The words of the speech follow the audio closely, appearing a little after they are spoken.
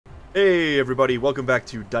Hey everybody, welcome back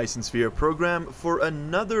to Dyson Sphere program for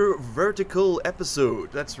another vertical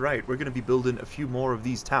episode. That's right, we're going to be building a few more of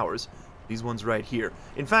these towers. These ones right here.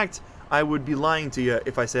 In fact, I would be lying to you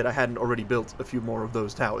if I said I hadn't already built a few more of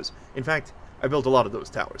those towers. In fact, I built a lot of those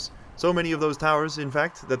towers. So many of those towers, in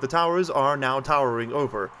fact, that the towers are now towering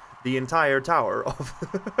over the entire tower of,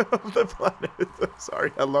 of the planet.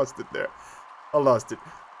 Sorry, I lost it there. I lost it.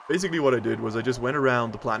 Basically what I did was I just went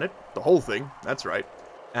around the planet, the whole thing, that's right.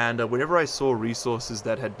 And whenever I saw resources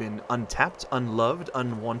that had been untapped, unloved,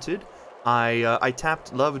 unwanted, I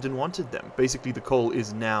tapped, loved, and wanted them. Basically, the coal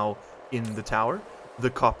is now in the tower. The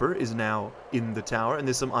copper is now in the tower. And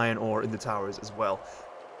there's some iron ore in the towers as well.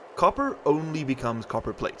 Copper only becomes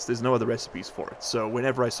copper plates. There's no other recipes for it. So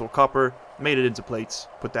whenever I saw copper, made it into plates,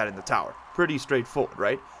 put that in the tower. Pretty straightforward,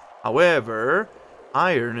 right? However,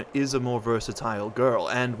 iron is a more versatile girl,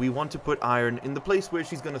 and we want to put iron in the place where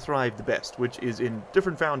she's going to thrive the best, which is in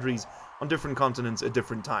different foundries on different continents at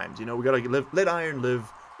different times. You know, we gotta let iron live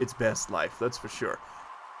its best life, that's for sure.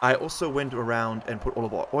 I also went around and put all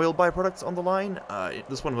of our oil byproducts on the line.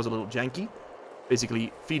 This one was a little janky,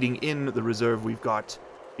 basically feeding in the reserve we've got,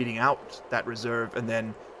 feeding out that reserve, and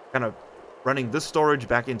then kind of running this storage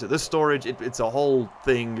back into this storage. It's a whole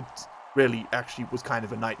thing. It really actually was kind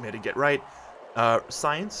of a nightmare to get right.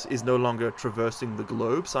 Science is no longer traversing the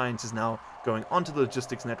globe. Science is now going onto the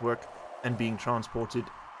logistics network and being transported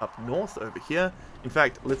up north over here. In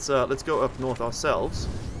fact, let's go up north ourselves.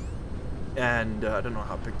 And I don't know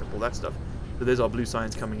how I picked up all that stuff. So there's our blue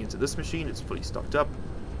science coming into this machine. It's fully stocked up.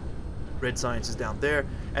 Red science is down there.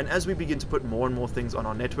 And as we begin to put more and more things on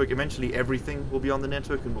our network, eventually everything will be on the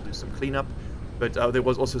network, and we'll do some cleanup. But there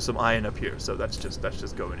was also some iron up here, so that's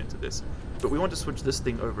just going into this. But we want to switch this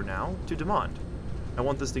thing over now to demand. I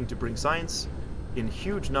want this thing to bring science in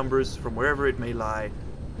huge numbers from wherever it may lie.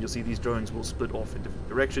 You'll see these drones will split off in different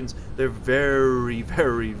directions. They're very,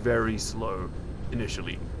 very, very slow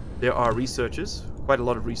initially. There are researchers, quite a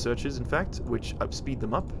lot of researchers in fact, which speed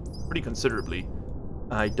them up pretty considerably.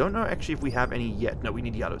 I don't know actually if we have any yet. No, we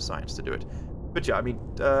need yellow science to do it. But yeah, I mean,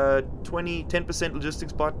 10%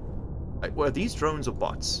 logistics bot. Well, these drones are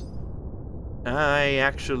bots. I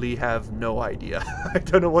actually have no idea. I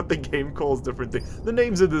don't know what the game calls different things. The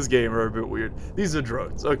names of this game are a bit weird. These are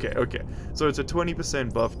drones. Okay. So it's a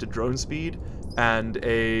 20% buff to drone speed and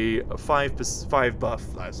a 5 buff.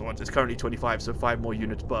 So it's currently 25, so 5 more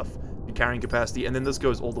units buff in carrying capacity. And then this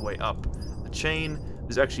goes all the way up. The chain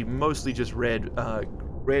is actually mostly just blue,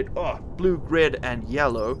 red, and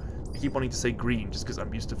yellow. I keep wanting to say green just because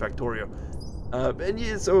I'm used to Factorio. And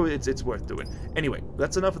yeah, so it's worth doing. Anyway,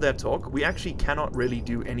 that's enough of that talk. We actually cannot really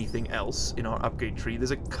do anything else in our upgrade tree.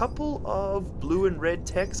 There's a couple of blue and red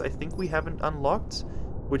techs I think we haven't unlocked,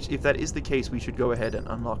 which if that is the case, we should go ahead and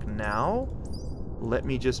unlock now. Let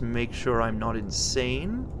me just make sure I'm not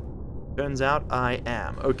insane. Turns out I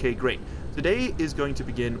am. Okay, great. Today is going to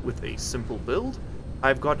begin with a simple build.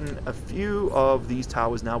 I've gotten a few of these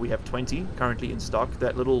towers now. We have 20 currently in stock.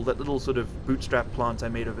 That little sort of bootstrap plant I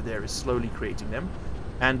made over there is slowly creating them.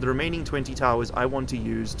 And the remaining 20 towers I want to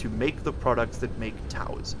use to make the products that make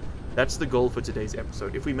towers. That's the goal for today's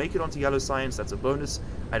episode. If we make it onto yellow science, that's a bonus.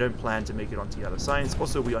 I don't plan to make it onto yellow science.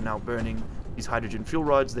 Also, we are now burning these hydrogen fuel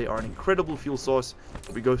rods. They are an incredible fuel source.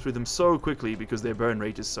 We go through them so quickly because their burn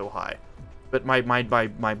rate is so high. But my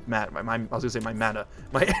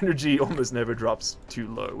energy almost never drops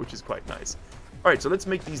too low, which is quite nice. Alright, so let's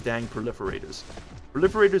make these dang proliferators.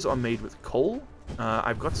 Proliferators are made with coal.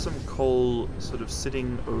 I've got some coal sort of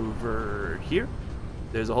sitting over here.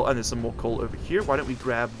 There's some more coal over here. Why don't we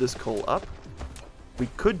grab this coal up? We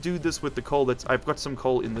could do this with the coal I've got some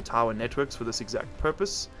coal in the tower networks for this exact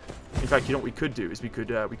purpose. In fact, you know what we could do is we could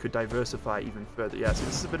diversify even further. Yeah, so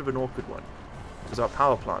this is a bit of an awkward one because our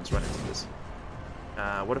power plants run into this.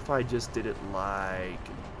 What if I just did it like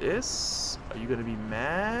this? Are you going to be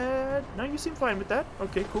mad? No, you seem fine with that.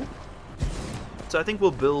 Okay, cool. So I think we'll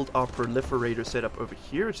build our proliferator setup over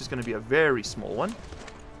here. It's just going to be a very small one.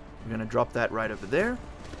 We're going to drop that right over there.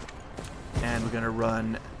 And we're going to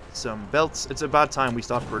run some belts. It's about time we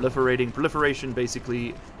start proliferating. Proliferation,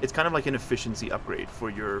 basically, it's kind of like an efficiency upgrade for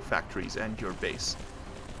your factories and your base.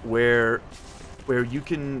 Where you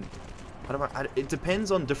can... It depends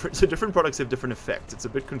on different products have different effects. It's a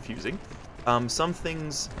bit confusing. Some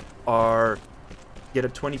things get a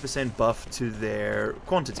 20% buff to their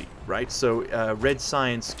quantity, right? So red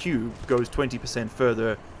science cube goes 20%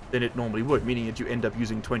 further than it normally would, meaning that you end up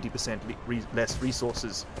using 20% less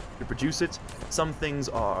resources to produce it. Some things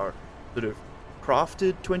are sort of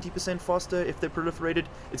crafted 20% faster if they're proliferated.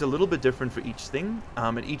 It's a little bit different for each thing,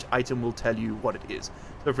 and each item will tell you what it is.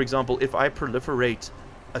 So for example, if I proliferate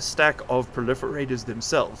a stack of proliferators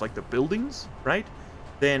themselves, like the buildings, right?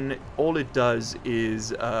 Then all it does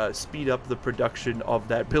is speed up the production of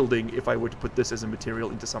that building if I were to put this as a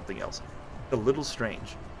material into something else. It's a little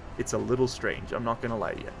strange. It's a little strange, I'm not going to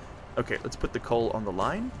lie to you. Okay, let's put the coal on the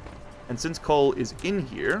line. And since coal is in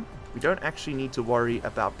here, we don't actually need to worry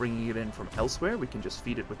about bringing it in from elsewhere. We can just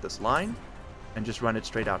feed it with this line and just run it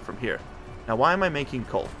straight out from here. Now, why am I making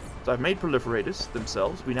coal? So I've made proliferators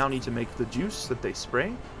themselves. We now need to make the juice that they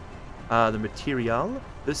spray. The material.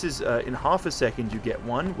 This is in half a second you get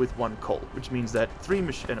one with one coal, which means that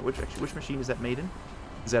which machine is that made in?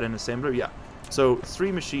 Is that an assembler? Yeah. So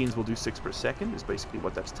 3 machines will do 6 per second is basically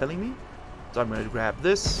what that's telling me. So I'm going to grab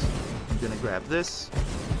this. I'm going to grab this.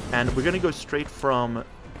 And we're going to go straight from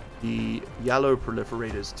the yellow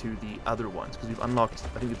proliferators to the other ones because we've unlocked,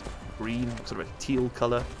 I think it's green, sort of a teal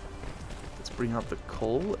color. Let's bring out the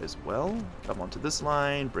coal as well. Come onto this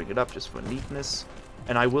line, bring it up just for neatness.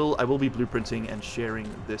 And I will be blueprinting and sharing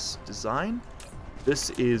this design. This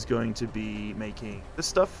is going to be making this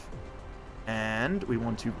stuff. And we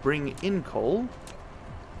want to bring in coal.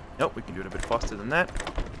 Nope, we can do it a bit faster than that.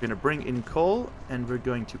 We're going to bring in coal, and we're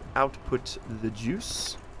going to output the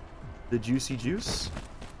juice. The juicy juice.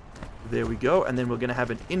 There we go. And then we're going to have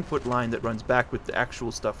an input line that runs back with the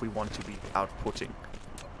actual stuff we want to be outputting.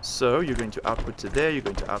 So you're going to output to there, you're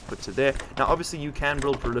going to output to there. Now, obviously, you can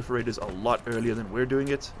build proliferators a lot earlier than we're doing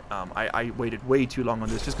it. I waited way too long on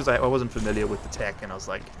this just because I wasn't familiar with the tech, and I was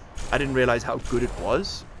like, I didn't realize how good it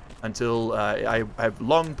was until I've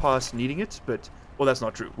long past needing it. But, well, that's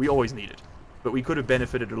not true. We always need it. But we could have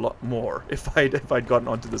benefited a lot more if I'd gotten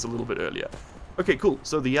onto this a little bit earlier. Okay, cool.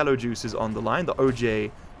 So the yellow juice is on the line. The OJ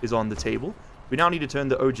is on the table. We now need to turn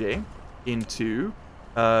the OJ into...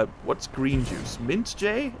 what's green juice? Mint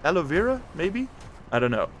J? Aloe vera, maybe? I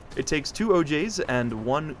don't know. It takes 2 OJs and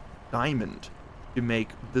 1 diamond to make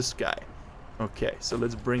this guy. Okay, so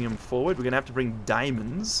let's bring him forward. We're going to have to bring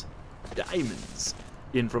diamonds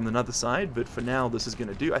in from another side, but for now this is going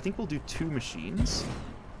to do. I think we'll do 2 machines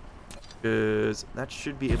because that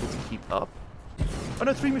should be able to keep up. Oh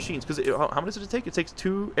no, 3 machines, because how much does it take? It takes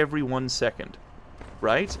 2 every 1 second.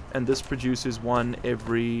 Right? And this produces 1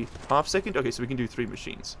 every half second. Okay, so we can do 3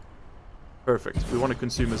 machines. Perfect. We want to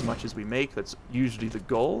consume as much as we make. That's usually the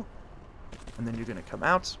goal. And then you're going to come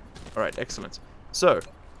out. All right, excellent. So,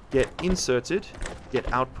 get inserted, get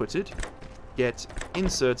outputted, get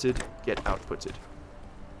inserted, get outputted.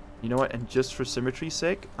 You know what? And just for symmetry's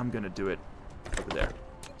sake, I'm going to do it over there.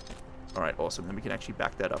 All right, awesome. Then we can actually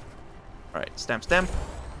back that up. All right, stamp, stamp.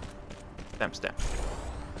 Stamp, stamp.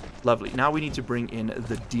 Lovely. Now we need to bring in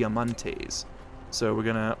the diamantes. So we're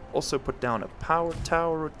going to also put down a power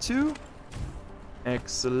tower or 2.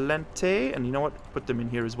 Excelente. And you know what? Put them in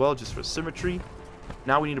here as well, just for symmetry.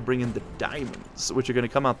 Now we need to bring in the diamonds, which are going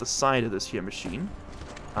to come out the side of this here machine.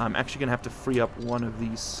 I'm actually going to have to free up one of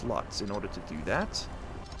these slots in order to do that.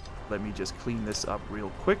 Let me just clean this up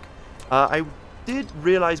real quick. I did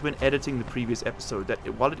realize when editing the previous episode that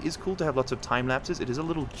while it is cool to have lots of time lapses, it is a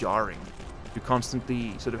little jarring to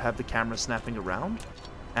constantly sort of have the camera snapping around,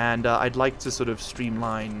 and I'd like to sort of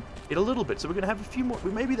streamline it a little bit. So we're going to have a few more,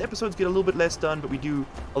 maybe the episodes get a little bit less done, but we do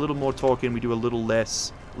a little more talking, we do a little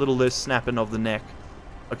less snapping of the neck.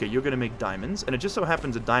 Okay, you're going to make diamonds, and it just so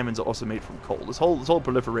happens that diamonds are also made from coal. This whole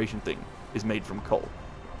proliferation thing is made from coal.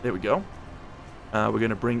 There we go. We're going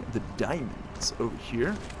to bring the diamonds over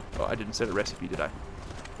here. Oh, I didn't set a recipe, did I?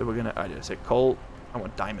 So we're going to, I did say coal. I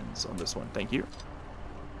want diamonds on this one. Thank you.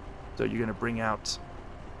 So you're going to bring out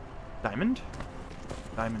diamond.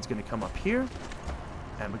 Diamond's going to come up here.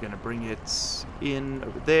 And we're going to bring it in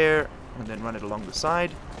over there. And then run it along the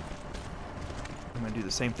side. I'm going to do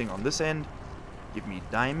the same thing on this end. Give me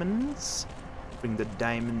diamonds. Bring the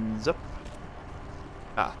diamonds up.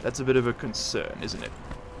 Ah, that's a bit of a concern, isn't it?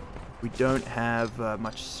 We don't have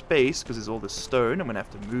much space because there's all this stone. I'm going to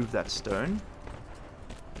have to move that stone.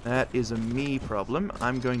 That is a me problem.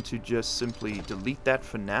 I'm going to just simply delete that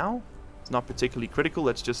for now. It's not particularly critical.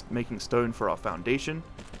 That's just making stone for our foundation.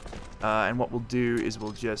 And what we'll do is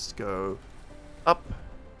we'll just go up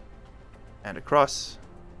and across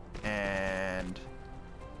and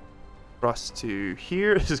across to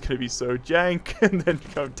here. This is going to be so jank. And then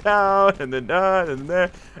come down and then down and then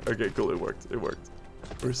there. Okay, cool. It worked. It worked.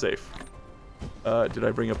 We're safe. Did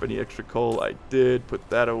I bring up any extra coal? I did. Put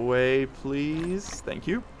that away, please. Thank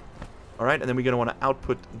you. Alright, and then we're going to want to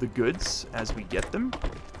output the goods as we get them.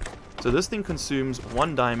 So this thing consumes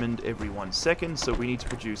 1 diamond every 1 second, so we need to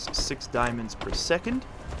produce 6 diamonds per second.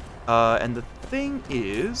 And the thing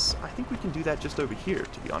is, I think we can do that just over here,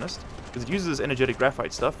 to be honest. Because it uses this energetic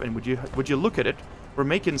graphite stuff, and would you look at it, we're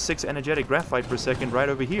making 6 energetic graphite per second right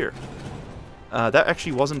over here. That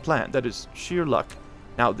actually wasn't planned. That is sheer luck.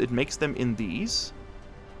 Now, it makes them in these.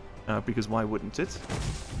 Because why wouldn't it?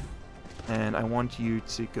 And I want you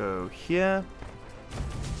to go here.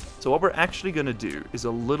 So what we're actually going to do is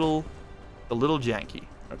a little janky,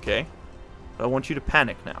 okay? But I want you to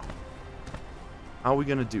panic now. How are we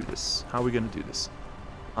going to do this? How are we going to do this?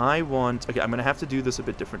 Okay, I'm going to have to do this a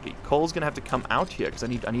bit differently. Cole's going to have to come out here because I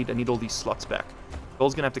need all these slots back.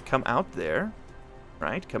 Cole's going to have to come out there.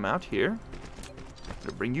 Right? Come out here. I'm going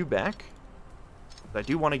to bring you back. I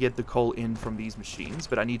do want to get the coal in from these machines,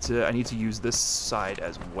 but I need to use this side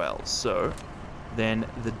as well. So then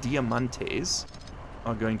the diamantes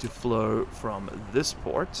are going to flow from this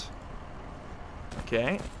port.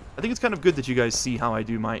 Okay. I think it's kind of good that you guys see how I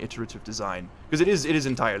do my iterative design, because it is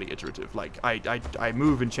entirely iterative. Like I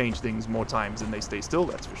move and change things more times than they stay still,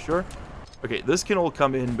 that's for sure. Okay, this can all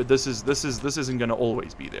come in, but this isn't going to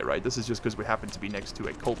always be there, right? This is just because we happen to be next to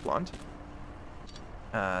a coal plant.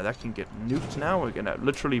 That can get nuked now. We're going to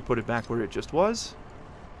literally put it back where it just was.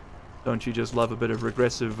 Don't you just love a bit of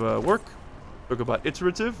regressive work? Talk about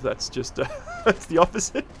iterative. That's just that's the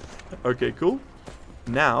opposite. Okay, cool.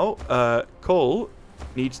 Now, coal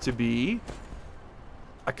needs to be...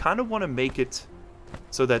 I kind of want to make it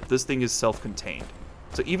so that this thing is self-contained.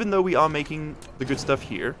 So even though we are making the good stuff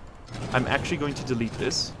here, I'm actually going to delete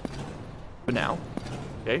this for now.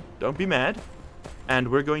 Okay, don't be mad. And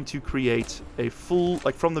we're going to create a full,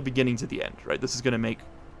 like from the beginning to the end, right? This is going to make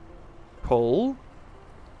coal.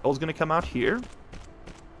 Coal's going to come out here.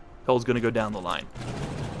 Coal's going to go down the line.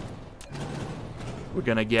 We're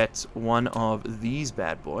going to get one of these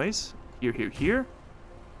bad boys. Here, here, here.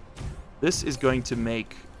 This is going to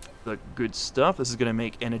make the good stuff. This is going to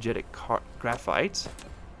make energetic graphite.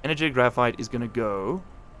 Energetic graphite is going to go...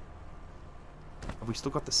 Have we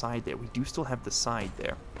still got the side there? We do still have the side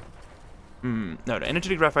there. No,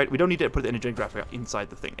 energetic graphite, we don't need to put the energetic graphite inside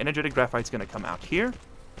the thing. Energetic graphite's going to come out here.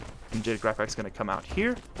 Energetic graphite's going to come out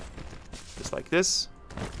here. Just like this.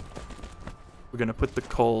 We're going to put the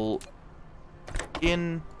coal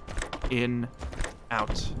in,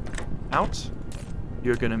 out, out.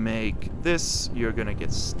 You're going to make this. You're going to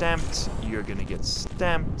get stamped. You're going to get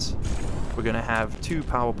stamped. We're going to have 2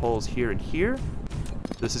 power poles here and here.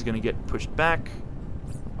 This is going to get pushed back.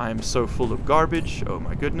 I'm so full of garbage. Oh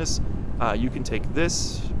my goodness. You can take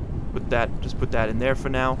this, just put that in there for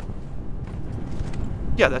now.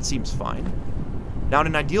 Yeah, that seems fine. Now, in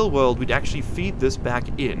an ideal world, we'd actually feed this back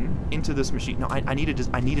into this machine. No, I need it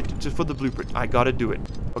just for the blueprint. I gotta do it.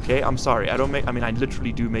 Okay, I'm sorry. I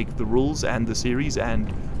literally do make the rules and the series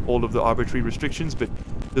and all of the arbitrary restrictions, but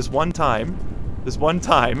this one time,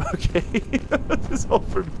 okay, this is all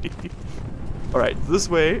for me. Alright, this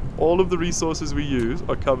way, all of the resources we use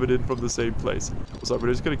are covered in from the same place. So we're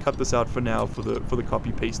just going to cut this out for now for the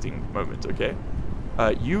copy-pasting moment, okay?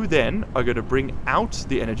 You then are going to bring out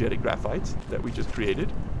the energetic graphite that we just created.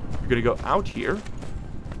 You're going to go out here.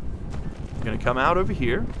 You're going to come out over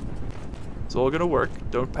here. It's all going to work.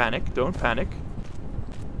 Don't panic. Don't panic.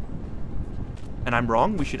 And I'm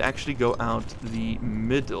wrong. We should actually go out the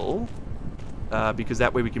middle. Because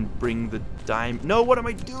that way we can bring the diamond... No, what am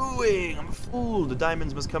I doing? I'm a fool. The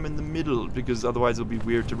diamonds must come in the middle, because otherwise it'll be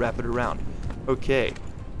weird to wrap it around. Okay.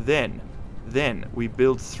 Then we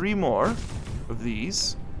build 3 more of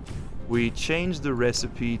these. We change the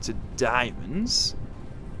recipe to diamonds.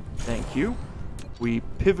 Thank you. We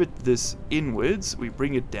pivot this inwards. We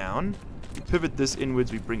bring it down. We pivot this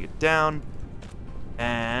inwards. We bring it down.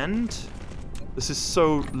 And... this is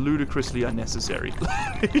so ludicrously unnecessary.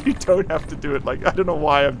 You don't have to do it like... I don't know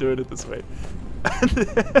why I'm doing it this way.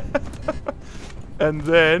 And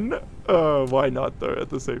then... why not, though, at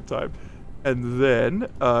the same time? And then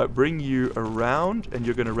bring you around, and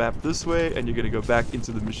you're going to wrap this way, and you're going to go back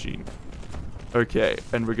into the machine. Okay,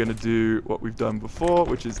 and we're going to do what we've done before,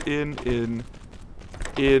 which is in,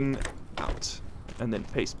 out. And then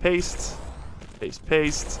paste, paste, paste,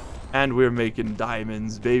 paste. And we're making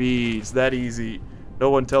diamonds, baby. It's that easy. No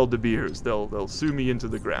one tell De Beers. They'll sue me into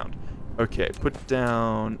the ground. Okay, put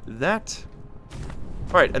down that.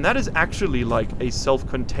 Alright, and that is actually like a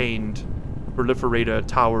self-contained proliferator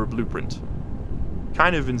tower blueprint.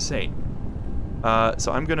 Kind of insane.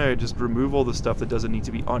 So I'm gonna just remove all the stuff that doesn't need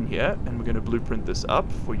to be on here, and we're gonna blueprint this up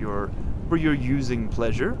for your using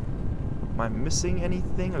pleasure. Am I missing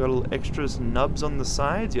anything? I got a little extra nubs on the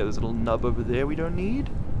sides. Yeah, there's a little nub over there we don't need.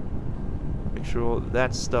 Make sure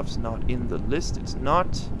that stuff's not in the list. It's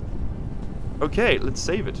not. Okay, let's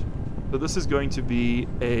save it. So this is going to be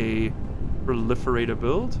a proliferator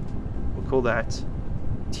build. We'll call that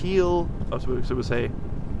teal. Oh, so we'll say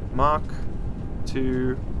Mark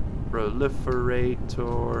to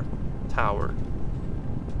proliferator tower.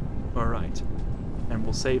 Alright. And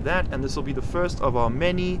we'll save that, and this will be the first of our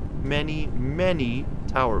many, many, many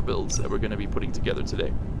tower builds that we're going to be putting together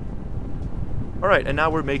today. Alright, and now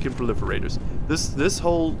we're making proliferators. This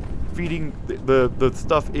whole feeding the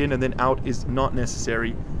stuff in and then out is not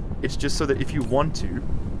necessary. It's just so that if you want to,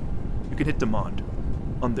 you can hit demand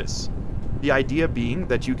on this. The idea being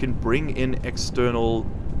that you can bring in external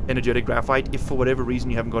energetic graphite if for whatever reason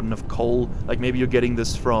you haven't got enough coal. Like maybe you're getting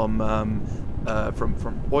this from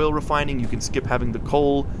oil refining, you can skip having the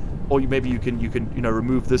coal, or maybe you can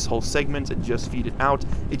remove this whole segment and just feed it out.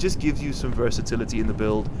 It just gives you some versatility in the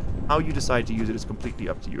build. How you decide to use it is completely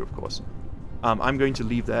up to you, of course. I'm going to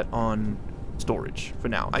leave that on storage for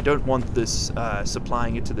now. I don't want this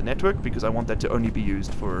supplying it to the network because I want that to only be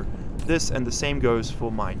used for this, and the same goes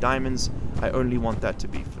for my diamonds. I only want that to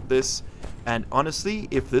be for this. And honestly,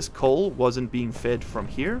 if this coal wasn't being fed from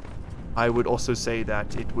here, I would also say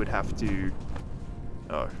that it would have to...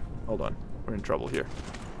 Oh, hold on. We're in trouble here.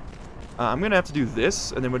 I'm going to have to do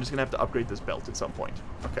this, and then we're just going to have to upgrade this belt at some point.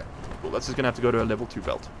 Okay, cool. That's just going to have to go to a level 2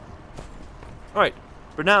 belt. Alright,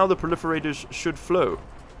 for now, the proliferators should flow.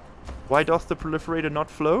 Why doth the proliferator not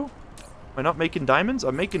flow? Am I not making diamonds?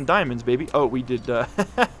 I'm making diamonds, baby. Oh, we did...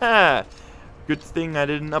 Good thing I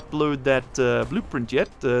didn't upload that blueprint yet.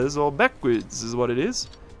 It's all backwards, is what it is.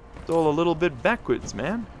 It's all a little bit backwards,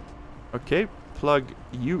 man. Okay, plug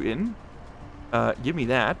you in. Give me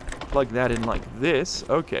that. Plug that in like this.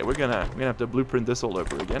 Okay, we're gonna have to blueprint this all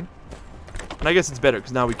over again. And I guess it's better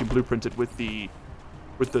because now we can blueprint it with the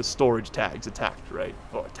storage tags attached, right?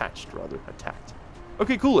 Or attached, rather. Attacked.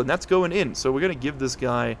 Okay, cool, and that's going in. So we're gonna give this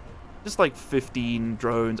guy just like 15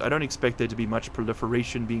 drones. I don't expect there to be much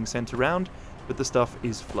proliferation being sent around, but the stuff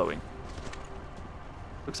is flowing.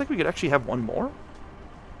 Looks like we could actually have one more.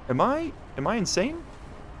 Am I insane?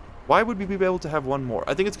 Why would we be able to have one more?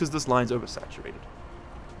 I think it's because this line's oversaturated.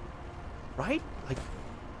 Right? Like,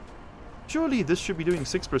 surely this should be doing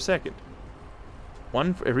 6 per second.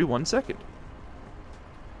 One for every 1 second.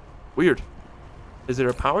 Weird. Is there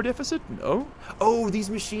a power deficit? No. Oh, these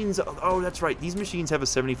machines... Oh, that's right. These machines have a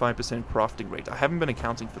 75% crafting rate. I haven't been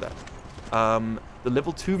accounting for that. The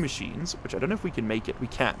level 2 machines, which I don't know if we can make it. We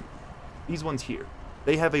can. These ones here.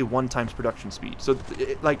 They have a 1 times production speed. So,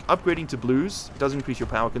 like, upgrading to blues does increase your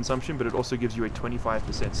power consumption, but it also gives you a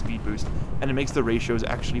 25% speed boost, and it makes the ratios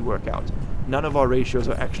actually work out. None of our ratios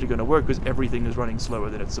are actually going to work because everything is running slower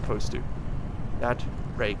than it's supposed to. That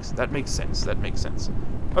breaks. That makes sense. That makes sense.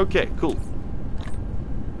 Okay, cool.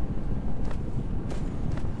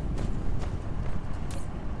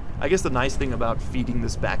 I guess the nice thing about feeding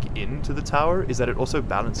this back into the tower is that it also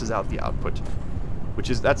balances out the output.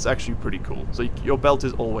 That's actually pretty cool. So your belt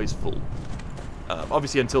is always full.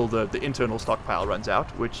 Obviously until the internal stockpile runs out,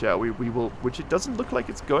 which which it doesn't look like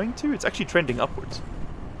it's going to. It's actually trending upwards.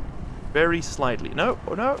 Very slightly. No,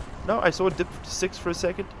 oh no, I saw it dip to 6 for a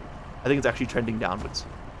second. I think it's actually trending downwards.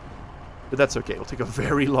 But that's okay. It'll take a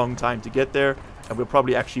very long time to get there, and we'll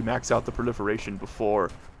probably actually max out the proliferation before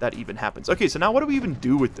that even happens. Okay, so now what do we even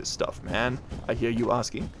do with this stuff, man? I hear you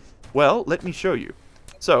asking. Well, let me show you.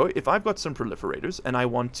 So, if I've got some proliferators and I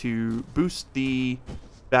want to boost the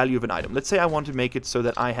value of an item, let's say I want to make it so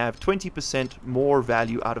that I have 20% more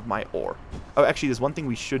value out of my ore. Oh, actually, there's one thing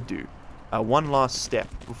we should do. One last step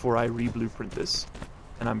before I re-blueprint this,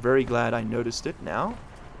 and I'm very glad I noticed it now,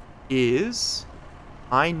 is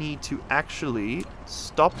I need to actually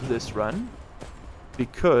stop this run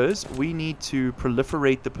because we need to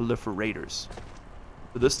proliferate the proliferators.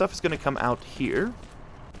 So this stuff is going to come out here.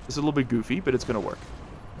 It's a little bit goofy, but it's going to work.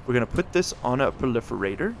 We're going to put this on a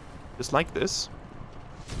proliferator, just like this.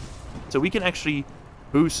 So we can actually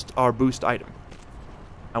boost our boost item.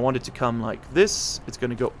 I want it to come like this. It's going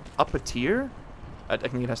to go up a tier. I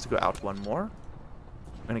think it has to go out one more.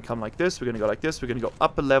 We're going to come like this. We're going to go like this. We're going to go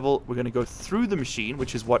up a level. We're going to go through the machine,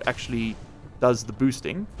 which is what actually does the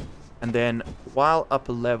boosting. And then while up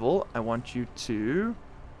a level, I want you to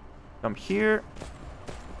come here,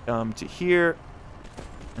 come to here,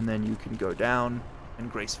 and then you can go down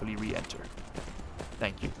and gracefully re-enter.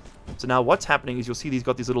 Thank you. So now what's happening is you'll see these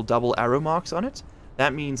got these little double arrow marks on it.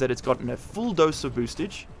 That means that it's gotten a full dose of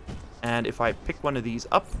boostage. And if I pick one of these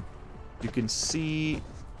up, you can see...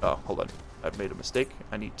 Oh, hold on. I've made a mistake.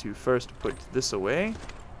 I need to first put this away.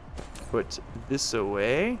 Put this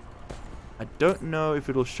away. I don't know if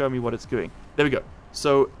it'll show me what it's doing. There we go.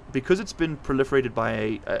 So, because it's been proliferated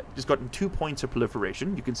by just gotten 2 points of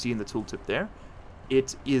proliferation, you can see in the tooltip there,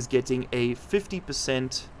 it is getting a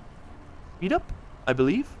 50% speed up, I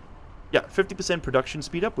believe. yeah, 50% production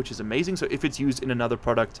speed up, which is amazing. So if it's used in another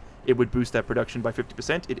product, it would boost that production by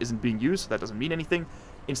 50%. It isn't being used, so that doesn't mean anything.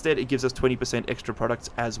 Instead, it gives us 20% extra products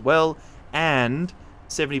as well, and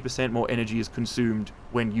 70% more energy is consumed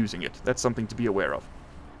when using it. That's something to be aware of.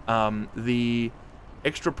 The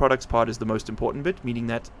extra products part is the most important bit, meaning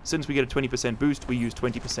that since we get a 20% boost, we use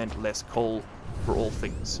 20% less coal for all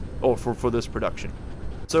things, or for this production.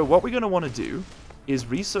 So what we're going to want to do is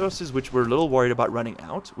resources which we're a little worried about running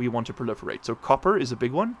out, we want to proliferate. So copper is a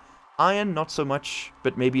big one. Iron, not so much,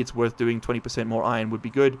 but maybe it's worth doing. 20% more iron would be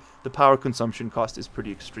good. The power consumption cost is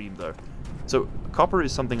pretty extreme, though. So copper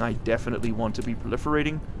is something I definitely want to be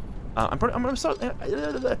proliferating. I'm going to start... I think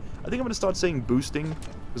I'm going to start saying boosting,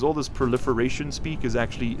 because all this proliferation speak is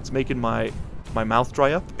actually... It's making my mouth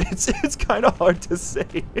dry up. It's kind of hard to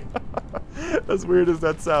say. As weird as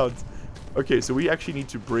that sounds. Okay, so we actually need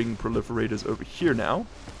to bring proliferators over here now.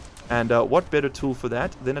 And what better tool for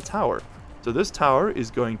that than a tower? So this tower is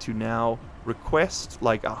going to now request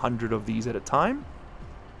like 100 of these at a time.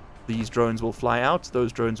 These drones will fly out.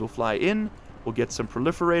 Those drones will fly in. We'll get some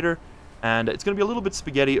proliferator. And it's going to be a little bit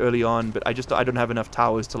spaghetti early on, but I don't have enough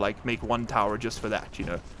towers to like make one tower just for that, you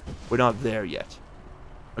know. We're not there yet.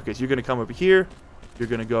 Okay, so you're going to come over here. You're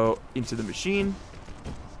going to go into the machine.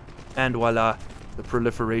 And voila. The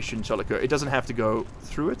proliferation shall occur. It doesn't have to go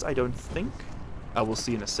through it, I don't think. I will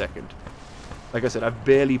see in a second. Like I said, I've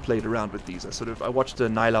barely played around with these. I watched a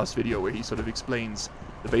Nylaus video where he sort of explains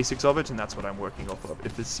the basics of it, and that's what I'm working off of,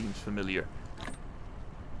 if this seems familiar.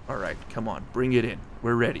 Alright, come on, bring it in.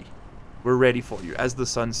 We're ready. We're ready for you as the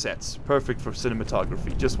sun sets. Perfect for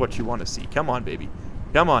cinematography. Just what you want to see. Come on, baby.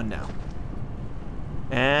 Come on now.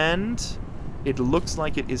 And... it looks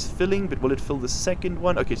like it is filling, but will it fill the second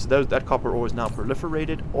one? Okay, so that copper ore is now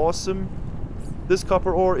proliferated. Awesome. This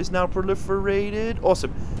copper ore is now proliferated.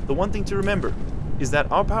 Awesome. The one thing to remember is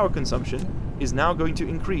that our power consumption is now going to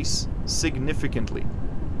increase significantly.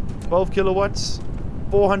 12 kilowatts,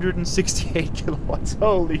 468 kilowatts.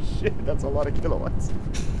 Holy shit, that's a lot of kilowatts.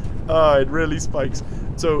 It really spikes.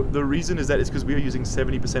 So the reason is that it's because we are using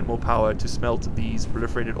 70% more power to smelt these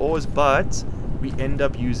proliferated ores, but we end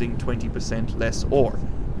up using 20% less ore.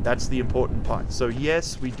 That's the important part. So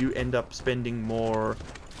yes, we do end up spending more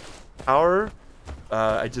power.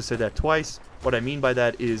 I just said that twice. What I mean by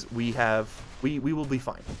that is we will be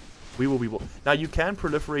fine. We will. Now you can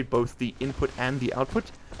proliferate both the input and the output.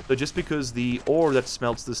 So just because the ore that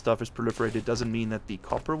smelts this stuff is proliferated doesn't mean that the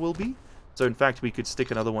copper will be. So in fact, we could stick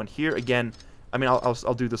another one here. Again, I mean,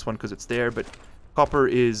 I'll do this one because it's there, but copper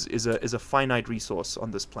is a finite resource on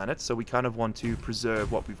this planet, so we kind of want to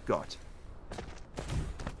preserve what we've got.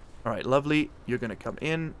 All right, lovely. You're going to come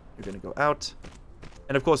in. You're going to go out.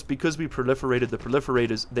 And of course, because we proliferated the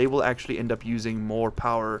proliferators, they will actually end up using more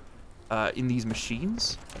power in these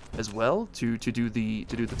machines as well to do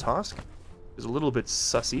the task. It's a little bit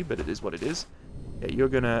sussy, but it is what it is. Yeah, you're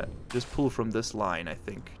going to just pull from this line, I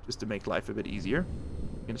think, just to make life a bit easier.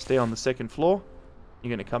 You're going to stay on the second floor. You're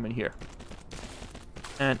going to come in here.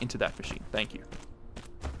 And into that machine. Thank you.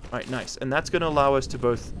 Alright, nice. And that's going to allow us to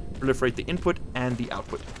both proliferate the input and the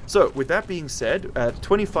output. So, with that being said,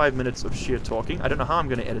 25 minutes of sheer talking. I don't know how I'm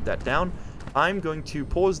going to edit that down. I'm going to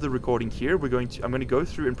pause the recording here. I'm going to go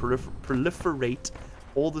through and proliferate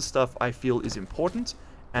all the stuff I feel is important.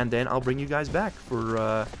 And then I'll bring you guys back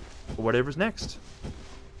for whatever's next.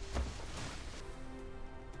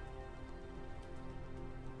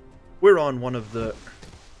 We're on one of the...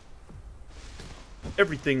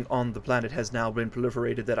 Everything on the planet has now been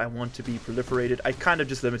proliferated that I want to be proliferated. I kind of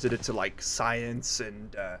just limited it to like science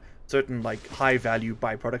and certain like high value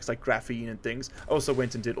byproducts like graphene and things. I also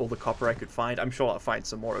went and did all the copper I could find. I'm sure I'll find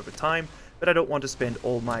some more over time, but I don't want to spend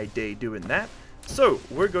all my day doing that. So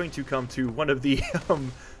we're going to come to one of the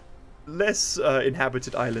less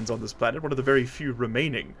inhabited islands on this planet, one of the very few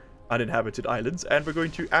remaining uninhabited islands, and we're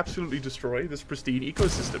going to absolutely destroy this pristine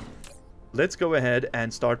ecosystem. Let's go ahead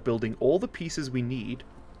and start building all the pieces we need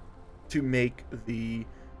to make the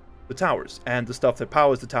towers and the stuff that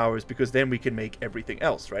powers the towers, because then we can make everything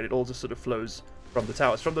else, right? It all just sort of flows from the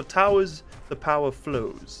towers. From the towers, the power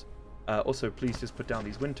flows. Also, please just put down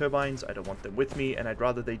these wind turbines. I don't want them with me, and I'd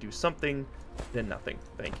rather they do something than nothing.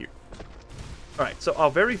 Thank you. Alright, so our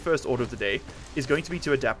very first order of the day is going to be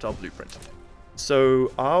to adapt our blueprint.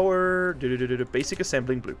 So our basic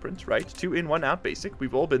assembling blueprint, right? 2 in, 1 out basic.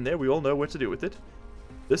 We've all been there. We all know what to do with it.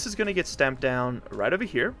 This is going to get stamped down right over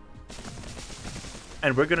here.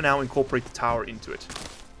 And we're going to now incorporate the tower into it.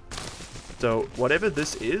 So whatever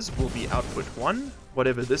this is will be output 1.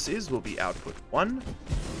 Whatever this is will be output 1.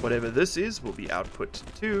 Whatever this is will be output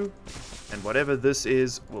 2. And whatever this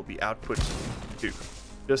is will be output 2.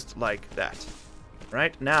 Just like that.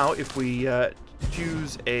 Right, now if we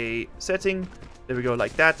choose a setting, there we go,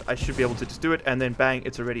 like that, I should be able to just do it, and then bang,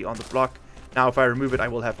 it's already on the block. Now if I remove it, I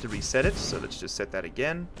will have to reset it, so let's just set that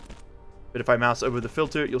again. But if I mouse over the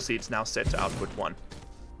filter, you'll see it's now set to output 1.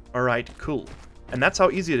 Alright, cool. And that's how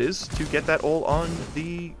easy it is to get that all on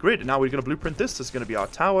the grid. Now we're going to blueprint this. This is going to be our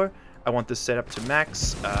tower. I want this set up to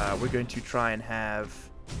max. We're going to try and have...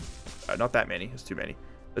 not that many. It's too many.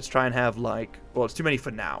 Let's try and have like... Well, it's too many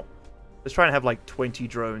for now. Let's try and have like 20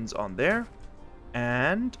 drones on there.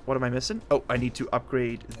 And what am I missing? Oh, I need to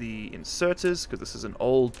upgrade the inserters because this is an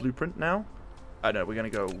old blueprint now. No, we're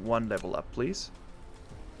going to go 1 level up, please.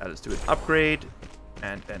 Let's do an upgrade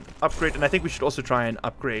and an upgrade. And I think we should also try and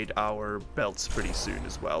upgrade our belts pretty soon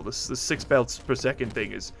as well. This 6 belts per second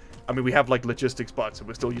thing is... I mean, we have like logistics bots and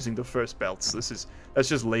we're still using the first belts. That's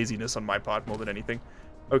just laziness on my part more than anything.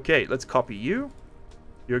 Okay, let's copy you.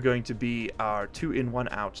 You're going to be our 2-in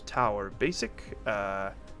 1-out tower basic.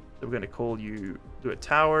 So we're going to call you, do a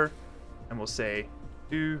tower, and we'll say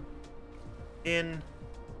 2-in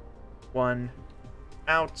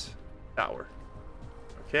 1-out tower.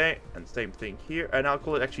 Okay, and same thing here, and I'll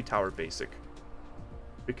call it actually tower basic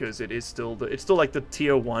because it is still it's still like the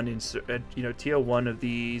tier 1 tier 1 of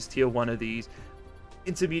these, tier 1 of these.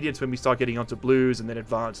 Intermediates, when we start getting onto blues, and then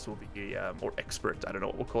advanced will be more expert. I don't know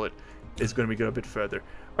what we'll call it. Is going to go a bit further.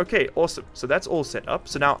 Okay, awesome. So that's all set up.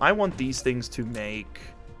 So now I want these things to make...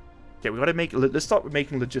 Okay, we got to make... Let's start with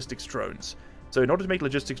making logistics drones. So in order to make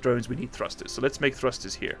logistics drones, we need thrusters. So let's make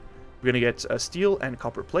thrusters here. We're going to get steel and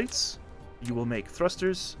copper plates. You will make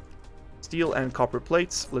thrusters. Steel and copper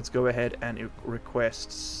plates. Let's go ahead and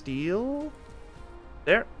request steel.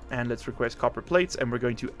 There. And let's request copper plates. And we're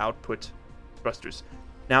going to output thrusters.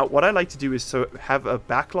 Now, what I like to do is have a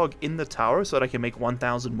backlog in the tower so that I can make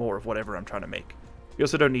 1,000 more of whatever I'm trying to make. You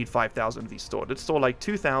also don't need 5,000 of these stored. Let's store like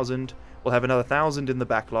 2,000. We'll have another 1,000 in the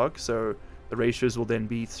backlog, so the ratios will then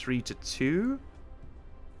be 3 to 2.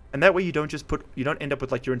 And that way you don't end up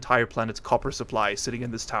with like your entire planet's copper supply sitting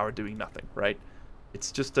in this tower doing nothing, right?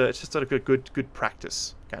 It's just a good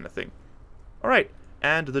practice kind of thing. All right,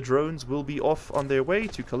 and the drones will be off on their way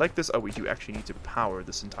to collect this. Oh, we do actually need to power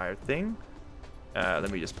this entire thing.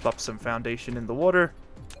 Let me just plop some foundation in the water.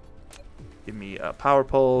 Give me a power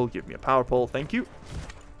pole. Give me a power pole. Thank you.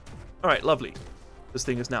 Alright, lovely. This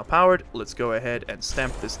thing is now powered. Let's go ahead and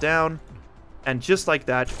stamp this down. And just like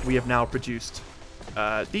that, we have now produced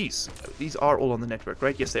these. These are all on the network,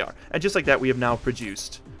 right? Yes, they are. And just like that, we have now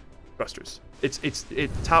produced thrusters.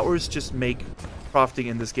 Towers just make crafting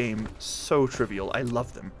in this game so trivial. I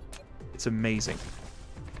love them. It's amazing.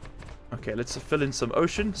 Okay, let's fill in some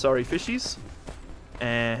ocean. Sorry, fishies.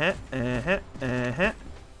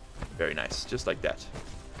 Very nice, just like that.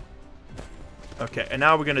 Okay, and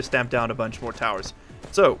now we're going to stamp down a bunch more towers.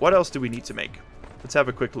 So, what else do we need to make? Let's have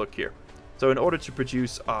a quick look here. So, in order to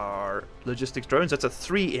produce our logistics drones, that's a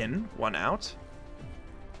 3-in, 1-out.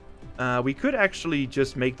 We could actually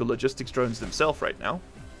just make the logistics drones themselves right now.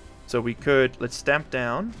 So, we could, let's stamp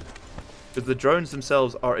down, because the drones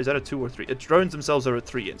themselves are, is that a 2 or 3? The drones themselves are a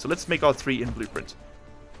 3-in, so let's make our 3-in blueprint.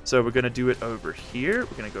 So we're going to do it over here.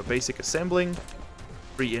 We're going to go basic assembling.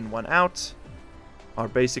 3-in, 1-out. Our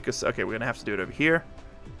basic... Okay, we're going to have to do it over here.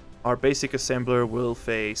 Our basic assembler will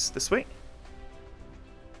face this way.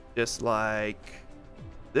 Just like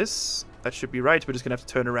this. That should be right. We're just going to have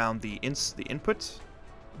to turn around the input.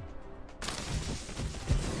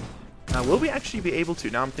 Now, will we actually be able to?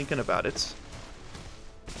 Now I'm thinking about it.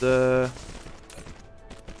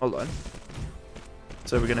 Hold on.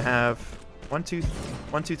 So we're going to have... 1, 2,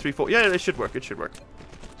 3, 4. Yeah, it should work. It should work.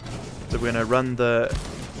 So we're going to run the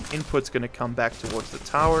input's going to come back towards the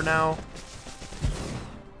tower now.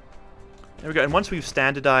 There we go. And once we've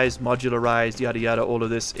standardized, modularized, yada yada, all of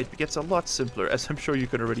this, it gets a lot simpler, as I'm sure you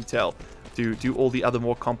can already tell, to do all the other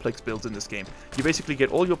more complex builds in this game. You basically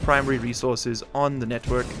get all your primary resources on the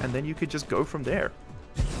network, and then you could just go from there.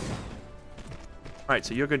 Alright,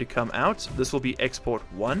 so you're going to come out. This will be export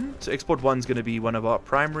 1. So export 1 is going to be one of our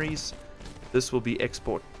primaries. This will be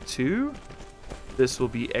export 2. This will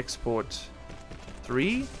be export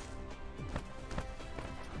 3.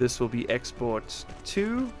 This will be export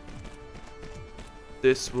 2.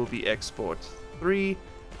 This will be export 3.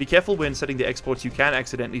 Be careful when setting the exports. You can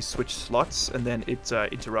accidentally switch slots, and then it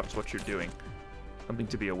interrupts what you're doing. Something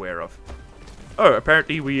to be aware of. Oh,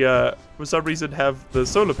 apparently we, for some reason, have the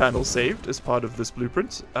solar panels saved as part of this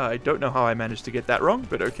blueprint. I don't know how I managed to get that wrong,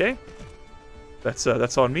 but okay.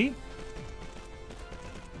 That's on me.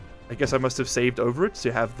 I guess I must have saved over it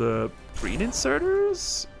to have the green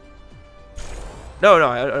inserters?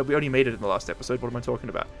 No, we only made it in the last episode. What am I talking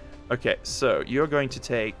about? Okay, so you're going to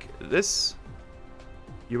take this.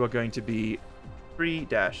 You are going to be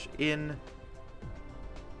 3-in,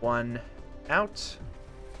 1 out,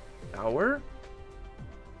 tower,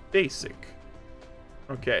 basic.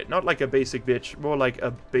 Okay, not like a basic bitch, more like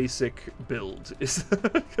a basic build. Is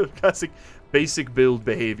classic basic build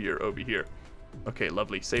behavior over here. Okay,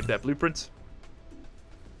 lovely. Save that blueprint.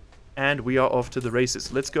 And we are off to the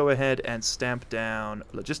races. Let's go ahead and stamp down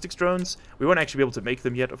logistics drones. We won't actually be able to make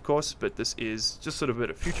them yet, of course, but this is just sort of a bit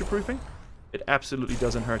of future-proofing. It absolutely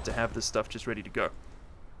doesn't hurt to have this stuff just ready to go.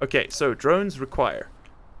 Okay, so drones require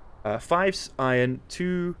 5 iron,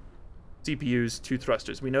 2 CPUs, 2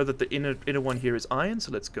 thrusters. We know that the inner one here is iron,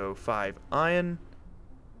 so let's go 5 iron.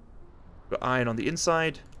 Go iron on the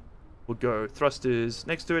inside. We'll go thrusters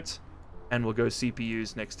next to it, and we'll go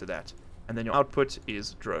CPUs next to that. And then your output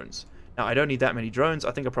is drones. Now, I don't need that many drones.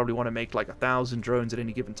 I think I probably want to make like 1,000 drones at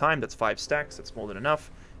any given time. That's 5 stacks. That's more than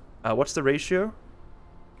enough. What's the ratio?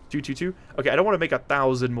 2-2-2. Okay, I don't want to make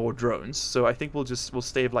 1,000 more drones, so I think we'll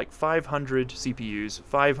save like 500 CPUs,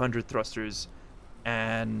 500 thrusters,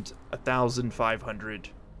 and 1,500.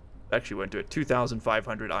 Actually, won't do it.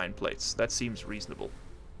 2,500 iron plates. That seems reasonable.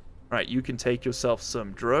 All right, you can take yourself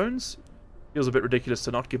some drones. Feels a bit ridiculous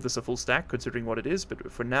to not give this a full stack, considering what it is,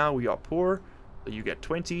 but for now we are poor. So you get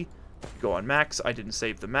 20. You go on max. I didn't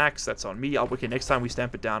save the max. That's on me. Okay, next time we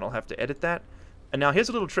stamp it down, I'll have to edit that. And now here's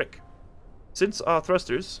a little trick. Since our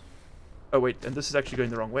thrusters... Oh, wait, and this is actually going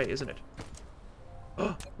the wrong way, isn't it?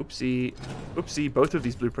 Oh, oopsie. Oopsie, both of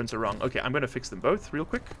these blueprints are wrong. Okay, I'm going to fix them both real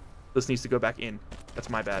quick. This needs to go back in. That's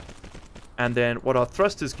my bad. And then what our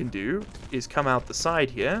thrusters can do is come out the side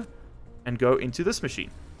here and go into this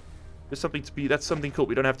machine. There's something to be... That's something cool.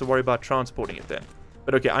 We don't have to worry about transporting it then.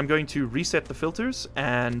 But okay, I'm going to reset the filters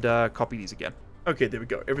and copy these again. Okay, there we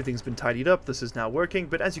go. Everything's been tidied up. This is now working.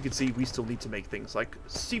 But as you can see, we still need to make things like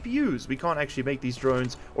CPUs. We can't actually make these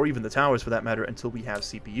drones, or even the towers for that matter, until we have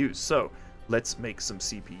CPUs. So let's make some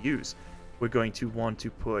CPUs. We're going to want to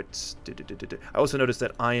put... I also noticed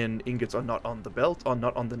that iron ingots are not on the belt, or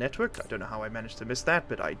not on the network. I don't know how I managed to miss that,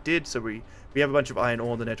 but I did. So we have a bunch of iron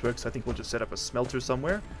ore on the network, so I think we'll just set up a smelter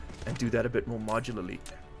somewhere and do that a bit more modularly.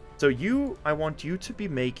 So I want you to be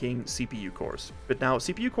making CPU cores. But now,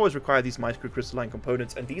 CPU cores require these microcrystalline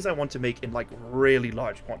components, and these I want to make in, like, really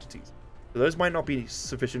large quantities. So those might not be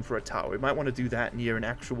sufficient for a tower. We might want to do that near an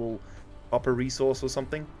actual copper resource or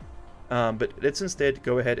something. But let's instead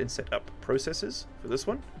go ahead and set up processes for this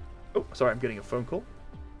one. Oh, sorry, I'm getting a phone call.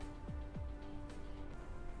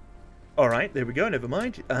 Alright, there we go, never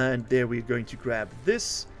mind. And there we're going to grab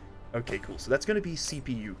this. Okay, cool. So that's going to be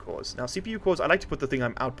CPU cores. Now, CPU cores, I like to put the thing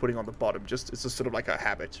I'm outputting on the bottom. It's just sort of like a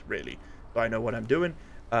habit, really. So I know what I'm doing.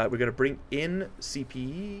 We're going to bring in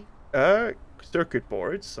circuit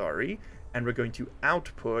boards, sorry. And we're going to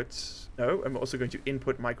output... No, I'm also going to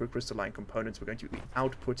input microcrystalline components. We're going to be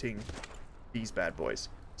outputting these bad boys,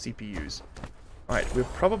 CPUs. Alright, we're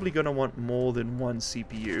probably going to want more than one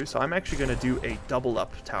CPU. So I'm actually going to do a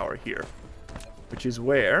double-up tower here. Which is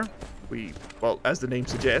where well, as the name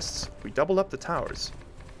suggests, we double up the towers.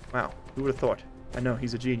 Wow, who would have thought? I know,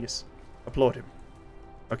 he's a genius. Applaud him.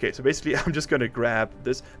 Okay, so basically I'm just going to grab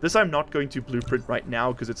this. This I'm not going to blueprint right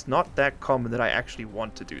now because it's not that common that I actually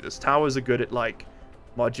want to do this. Towers are good at, like,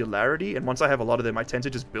 modularity, and once I have a lot of them, I tend to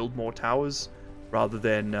just build more towers rather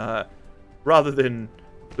than sort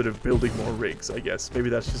of building more rigs, I guess. Maybe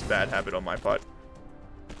that's just bad habit on my part.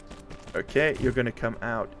 Okay, you're going to come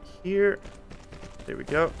out here. There we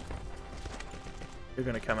go. You're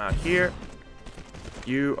going to come out here.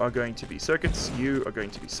 You are going to be circuits. You are going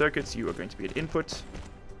to be circuits. You are going to be an input.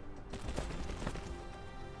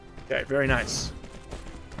 Okay, very nice.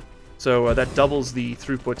 So that doubles the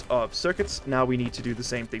throughput of circuits. Now we need to do the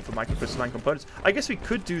same thing for microcrystalline components. I guess we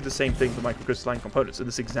could do the same thing for microcrystalline components in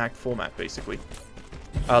this exact format, basically.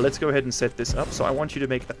 Let's go ahead and set this up. So I want you to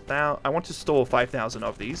make I want to store 5,000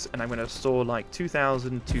 of these, and I'm going to store like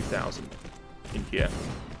 2,000, 2,000 in here.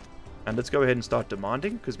 And let's go ahead and start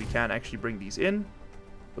demanding, because we can actually bring these in.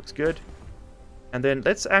 Looks good. And then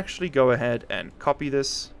let's actually go ahead and copy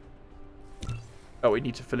this. Oh, we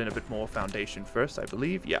need to fill in a bit more foundation first, I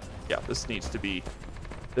believe. Yeah, this needs to be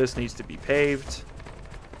paved.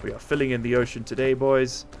 We are filling in the ocean today,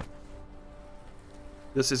 boys.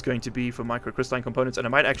 This is going to be for microcrystalline components, and I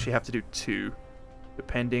might actually have to do 2,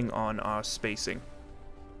 depending on our spacing.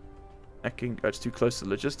 It's too close to the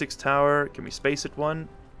logistics tower. Can we space it 1?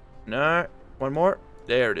 No. 1 more.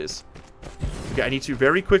 There it is. Okay, I need to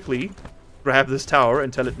very quickly grab this tower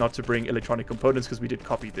and tell it not to bring electronic components because we did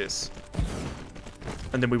copy this.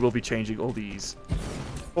 And then we will be changing all these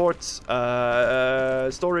Ports,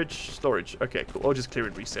 storage. Okay, cool. I'll just clear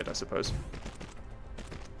and reset, I suppose.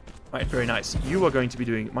 Alright, very nice. You are going to be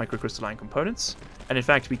doing microcrystalline components. And in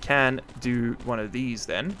fact, we can do one of these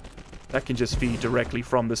then. That can just feed directly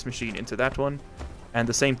from this machine into that one. And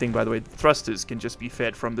the same thing, by the way, the thrusters can just be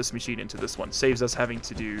fed from this machine into this one. Saves us having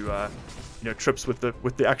to do, you know, trips with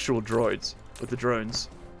the actual droids, with the drones.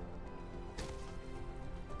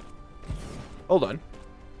 Hold on.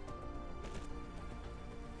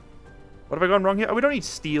 What have I gone wrong here? Oh, we don't need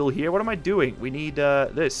steel here. What am I doing? We need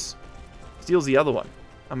this. Steel's the other one.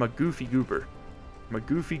 I'm a goofy goober.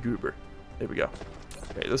 There we go.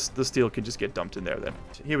 Okay, this steel can just get dumped in there then.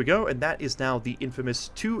 Here we go, and that is now the infamous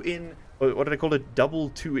 2-in... What did I call it?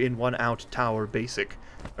 Double 2-in, 1-out tower basic.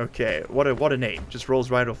 Okay, what a name. Just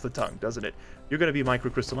rolls right off the tongue, doesn't it? You're going to be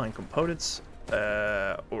microcrystalline components.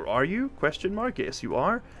 Or are you? Question mark. Yes, you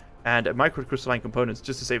are. And microcrystalline components,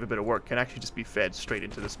 just to save a bit of work, can actually just be fed straight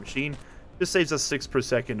into this machine. Just saves us 6 per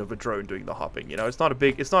second of a drone doing the hopping. You know, it's not a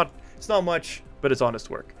big... It's not much, but it's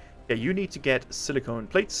honest work. Yeah, you need to get silicone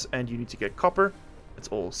plates, and you need to get copper. It's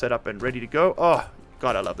all set up and ready to go. Oh,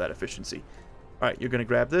 God, I love that efficiency. All right, you're going to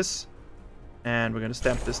grab this. And we're going to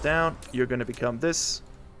stamp this down. You're going to become this.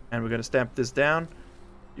 And we're going to stamp this down.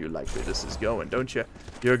 You like where this is going, don't you?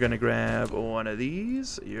 You're going to grab one of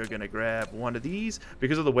these. You're going to grab one of these.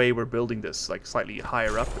 Because of the way we're building this, like slightly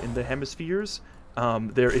higher up in the hemispheres,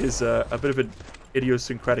 there is a bit of an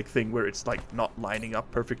idiosyncratic thing where it's like not lining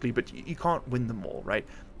up perfectly, but you can't win them all, right?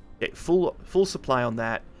 Okay, full supply on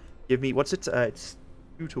that. Give me, what's it? It's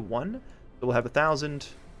 2 to 1. So we'll have 1,000...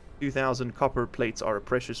 2,000 copper plates are a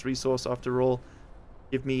precious resource after all.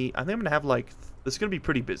 Give me... I think I'm going to have like... This is going to be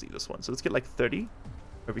pretty busy, this one. So let's get like 30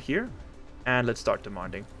 over here. And let's start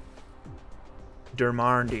demanding.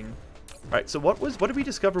 Alright, so what did we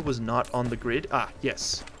discover was not on the grid? Ah,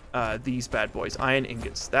 yes. These bad boys. Iron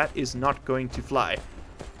ingots. That is not going to fly.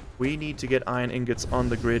 We need to get iron ingots on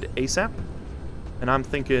the grid ASAP. And I'm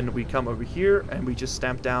thinking we come over here and we just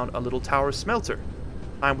stamp down a little tower smelter.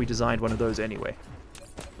 And we designed one of those anyway.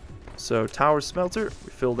 So tower smelter,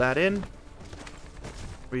 we fill that in.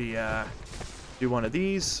 We do one of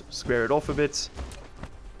these, square it off a bit,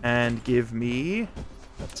 and give me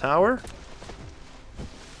a tower.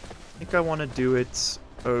 I think I want to do it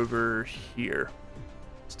over here.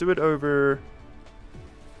 Let's do it over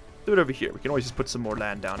here. We can always just put some more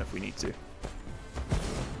land down if we need to.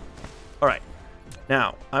 All right.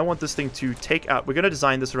 Now, I want this thing to take out... We're going to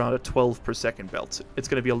design this around a 12 per second belt. It's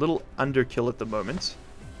going to be a little underkill at the moment.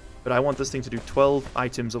 But I want this thing to do 12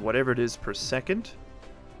 items of whatever it is per second.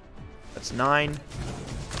 That's 9.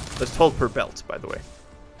 That's 12 per belt, by the way.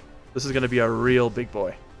 This is going to be a real big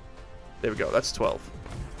boy. There we go. That's 12.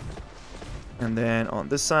 And then on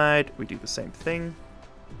this side, we do the same thing.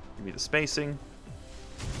 Give me the spacing.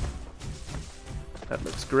 That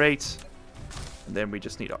looks great. And then we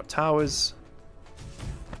just need our towers.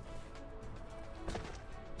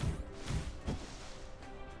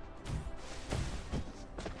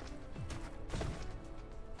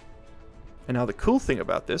 And now the cool thing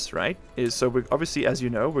about this, right, is so we're obviously, as you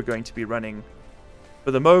know, we're going to be running,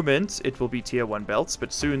 for the moment, it will be tier 1 belts,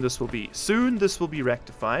 but soon this will be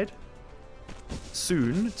rectified.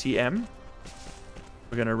 Soon, TM.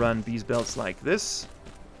 We're going to run these belts like this.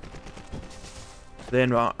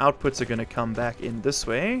 Then our outputs are going to come back in this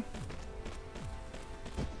way.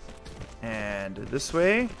 And this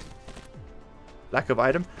way. Lack of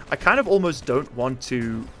item. I kind of almost don't want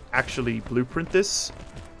to actually blueprint this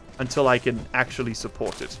until I can actually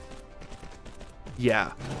support it.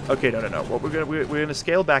 Yeah. Okay, no. What we're gonna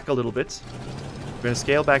scale back a little bit. We're gonna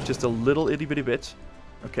scale back just a little itty bitty bit.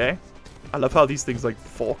 Okay. I love how these things like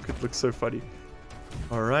fork. It looks so funny.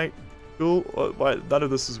 All right. Cool. None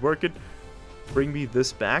of this is working. Bring me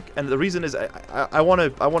this back. And the reason is I want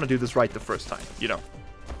to do this right the first time. You know.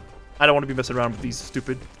 I don't want to be messing around with these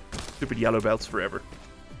stupid yellow belts forever.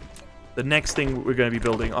 The next thing we're going to be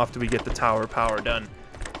building after we get the tower power done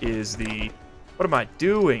is the... What am I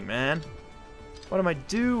doing, man? What am I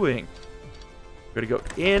doing? We're going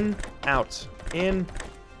to go in, out,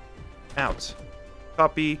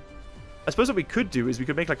 copy. I suppose what we could do is we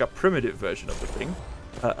could make like a primitive version of the thing.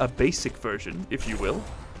 A basic version, if you will.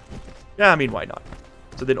 Yeah, I mean, why not?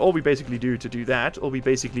 So then all we basically do to do that, all we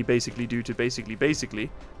basically do to basically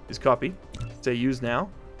is copy. Say use now.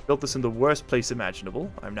 Built this in the worst place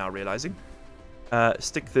imaginable, I'm now realizing.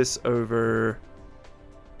 Stick this over...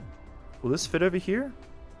 Will this fit over here?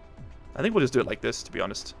 I think we'll just do it like this, to be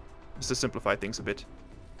honest. Just to simplify things a bit.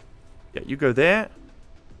 Yeah, you go there.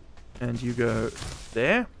 And you go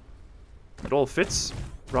there. It all fits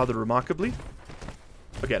rather remarkably.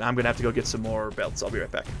 Okay, now I'm going to have to go get some more belts. I'll be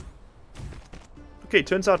right back. Okay,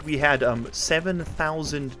 turns out we had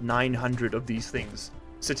 7,900 of these things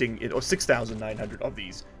sitting in, or 6,900 of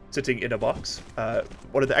these sitting in a box.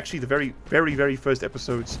 One of the, actually the very first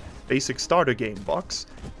episode's basic starter game box.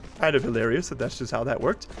 Kind of hilarious that that's just how that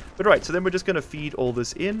worked. But right, so then we're just going to feed all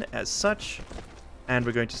this in as such. And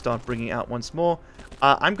we're going to start bringing out once more.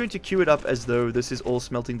 I'm going to queue it up as though this is all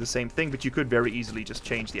smelting the same thing, but you could very easily just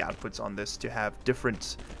change the outputs on this to have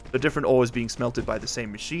the different ores being smelted by the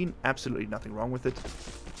same machine. Absolutely nothing wrong with it.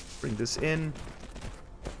 Bring this in.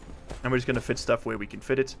 And we're just going to fit stuff where we can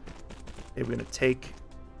fit it. Okay, we're going to take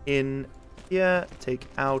in here, take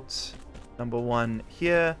out number 1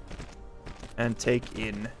 here, and take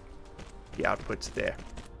in the outputs there.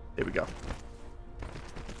 There we go.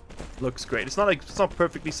 Looks great. It's not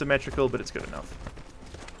perfectly symmetrical, but it's good enough.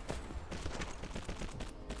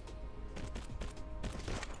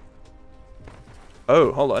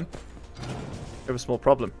 Oh, hold on. We have a small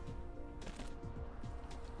problem.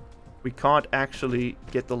 We can't actually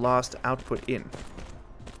get the last output in.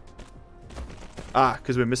 Ah,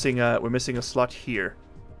 because we're missing a slot here.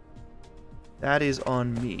 That is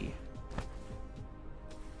on me.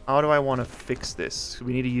 How do I want to fix this?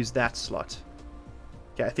 We need to use that slot.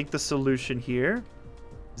 Okay, I think the solution here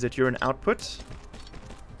is that you're an output.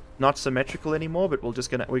 Not symmetrical anymore, but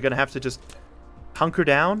we're gonna have to just hunker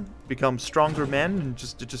down, become stronger men, and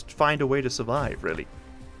just find a way to survive, really,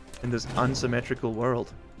 in this unsymmetrical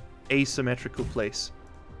world, asymmetrical place.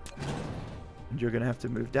 And you're gonna have to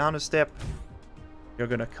move down a step. You're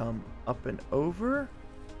gonna come up and over,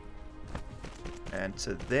 and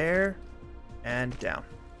to there, and down.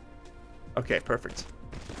 Okay, perfect.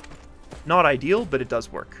 Not ideal, but it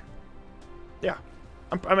does work. Yeah.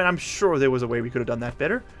 I'm sure there was a way we could have done that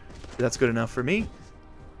better. But that's good enough for me.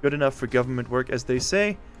 Good enough for government work, as they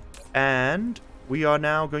say. And we are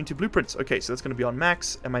now going to blueprints. Okay, so that's going to be on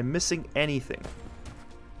max. Am I missing anything?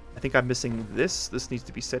 I think I'm missing this. This needs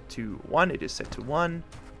to be set to 1. It is set to 1.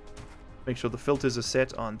 Make sure the filters are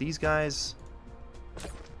set on these guys.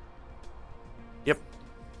 Yep.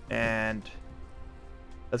 And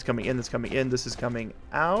that's coming in, that's coming in, this is coming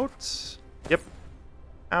out. Yep.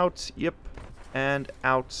 Out, yep. And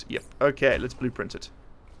out, yep. Okay, let's blueprint it.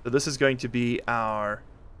 So this is going to be our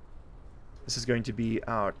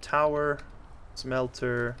tower,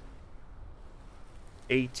 smelter,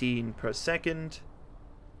 18 per second.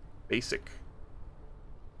 Basic.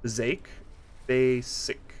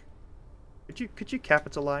 Basic. Could you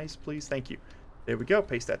capitalize, please? Thank you. There we go.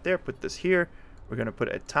 Paste that there. Put this here. We're going to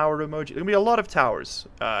put a tower emoji. There's going to be a lot of towers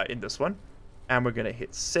in this one. And we're going to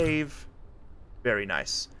hit save. Very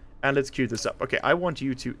nice. And let's queue this up. Okay, I want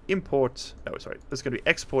you to import... Oh, sorry. This is going to be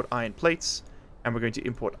export iron plates. And we're going to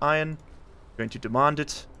import iron. We're going to demand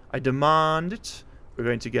it. I demand it. We're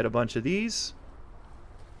going to get a bunch of these.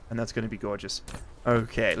 And that's going to be gorgeous.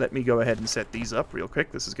 Okay, let me go ahead and set these up real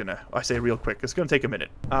quick. This is going to... I say real quick. It's going to take a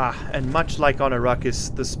minute. And much like on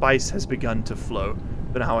Arrakis, the spice has begun to flow.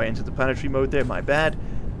 Don't know how I entered the planetary mode there. My bad.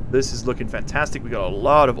 This is looking fantastic. We got a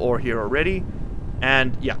lot of ore here already.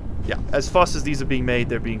 And yeah. As fast as these are being made,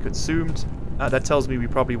 they're being consumed. That tells me we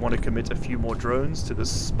probably want to commit a few more drones to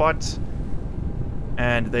this spot.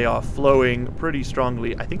 And they are flowing pretty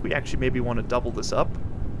strongly. I think we actually maybe want to double this up.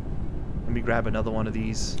 Let me grab another one of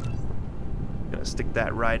these. I'm gonna stick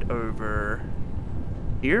that right over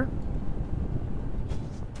here.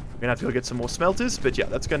 We're gonna have to go get some more smelters, but yeah,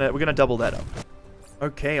 we're gonna double that up.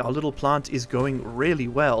 Okay, our little plant is going really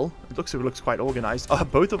well. It looks quite organized.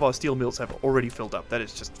 Both of our steel mills have already filled up. That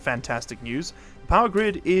is just fantastic news. The power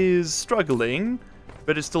grid is struggling,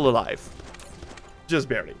 but it's still alive. Just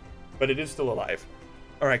barely, but it is still alive.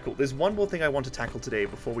 Alright, cool. There's one more thing I want to tackle today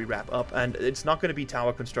before we wrap up, and it's not going to be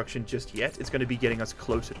tower construction just yet. It's going to be getting us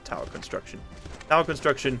closer to tower construction. Tower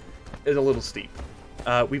construction is a little steep.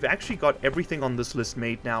 We've actually got everything on this list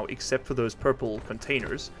made now except for those purple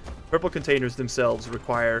containers. Purple containers themselves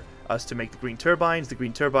require us to make the green turbines. The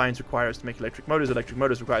green turbines require us to make electric motors. Electric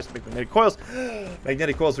motors require us to make magnetic coils.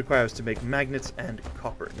 Magnetic coils require us to make magnets and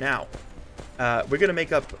copper. Now, we're going to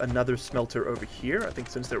make up another smelter over here. I think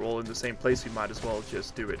since they're all in the same place, we might as well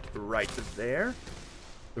just do it right there.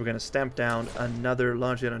 We're going to stamp down another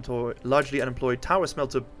largely unemployed tower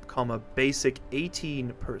smelter, basic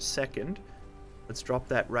 18 per second. Let's drop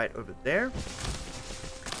that right over there.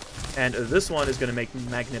 And this one is going to make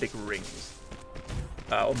magnetic rings.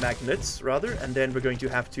 Or magnets, rather. And then we're going to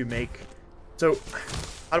have to make... So,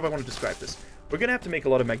 how do I want to describe this? We're going to have to make a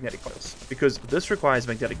lot of magnetic coils. Because this requires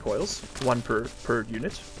magnetic coils, 1 per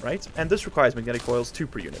unit, right? And this requires magnetic coils, 2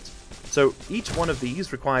 per unit. So, each one of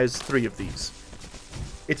these requires 3 of these.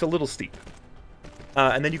 It's a little steep.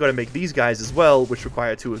 And then you got to make these guys as well, which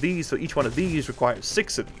require 2 of these, so each one of these requires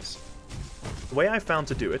 6 of these. The way I found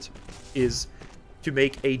to do it is to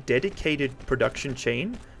make a dedicated production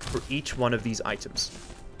chain for each one of these items.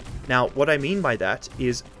 Now, what I mean by that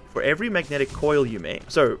is for every magnetic coil you make,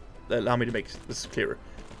 so allow me to make this clearer.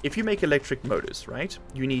 If you make electric motors, right,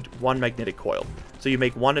 you need 1 magnetic coil. So you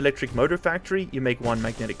make 1 electric motor factory, you make 1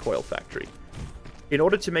 magnetic coil factory. In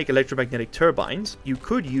order to make electromagnetic turbines, you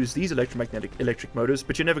could use these electric motors,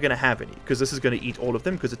 but you're never going to have any, because this is going to eat all of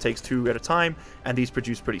them, because it takes 2 at a time, and these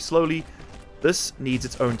produce pretty slowly. This needs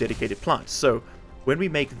its own dedicated plant. So when we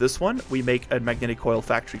make this one, we make a magnetic coil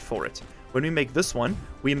factory for it. When we make this one,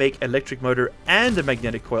 we make electric motor and a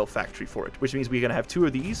magnetic coil factory for it, which means we're going to have 2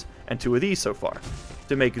 of these and 2 of these so far.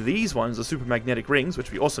 To make these ones, the super magnetic rings,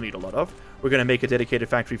 which we also need a lot of, we're going to make a dedicated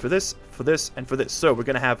factory for this, and for this. So we're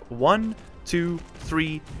going to have 1, 2,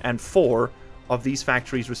 3, and 4 of these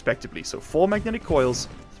factories respectively. So 4 magnetic coils,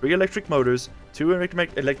 3 electric motors, 2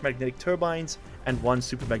 electromagnetic turbines, and 1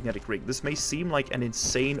 super magnetic ring. This may seem like an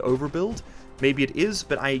insane overbuild. Maybe it is,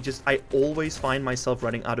 but I always find myself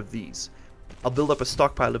running out of these. I'll build up a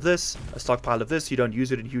stockpile of this, you don't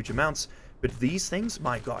use it in huge amounts, but these things,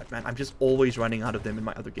 my god, man, I'm just always running out of them in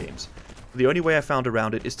my other games. The only way I found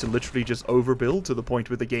around it is to literally just overbuild to the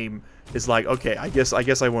point where the game is like, okay, I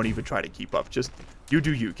guess I won't even try to keep up, just you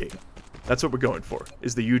do you, king. That's what we're going for,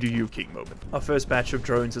 is the you do you king moment. Our first batch of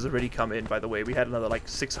drones has already come in, by the way. We had another like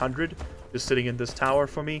 600 just sitting in this tower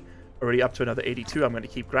for me. Already up to another 82. I'm going to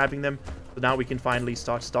keep grabbing them. So now we can finally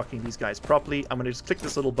start stocking these guys properly. I'm going to just click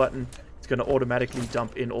this little button. It's going to automatically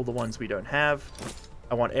dump in all the ones we don't have.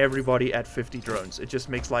 I want everybody at 50 drones. It just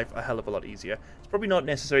makes life a hell of a lot easier. It's probably not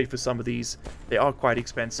necessary for some of these. They are quite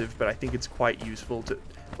expensive, but I think it's quite useful to...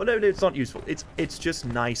 Well, no, it's not useful. It's just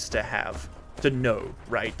nice to have, to know,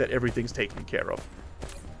 right, that everything's taken care of.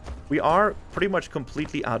 We are pretty much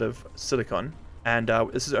completely out of silicon. And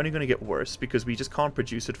this is only going to get worse because we just can't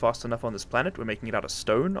produce it fast enough on this planet. We're making it out of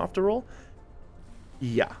stone, after all.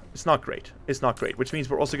 Yeah, it's not great. It's not great, which means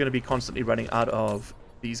we're also going to be constantly running out of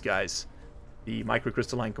these guys, the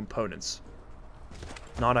microcrystalline components.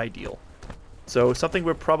 Not ideal. So something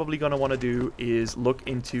we're probably going to want to do is look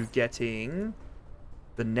into getting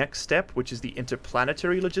the next step, which is the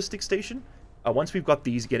interplanetary logistics station. Once we've got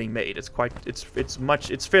these getting made,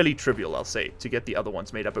 it's fairly trivial, I'll say, to get the other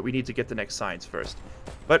ones made up, but we need to get the next science first.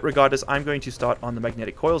 But regardless, I'm going to start on the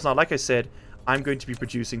magnetic coils. Now, like I said, I'm going to be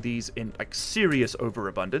producing these in like serious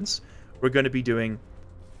overabundance. We're going to be doing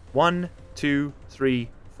 1, 2, 3,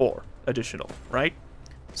 4 additional, right?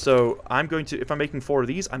 So I'm going to, if I'm making 4 of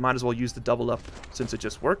these, I might as well use the double up since it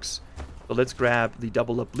just works. So let's grab the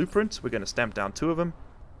double up blueprint. We're going to stamp down 2 of them.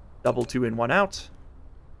 Double 2 in, 1 out.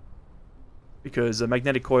 Because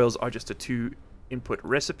magnetic coils are just a 2-input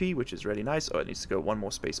recipe, which is really nice. Oh, it needs to go 1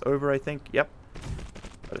 more space over, I think. Yep.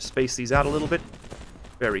 Gotta space these out a little bit.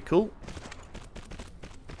 Very cool.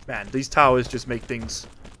 Man, these towers just make things...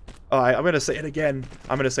 Oh, I'm going to say it again.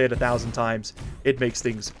 I'm going to say it 1,000 times. It makes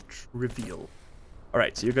things trivial.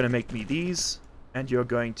 Alright, so you're going to make me these. And you're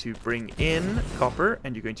going to bring in copper.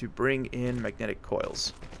 And you're going to bring in magnetic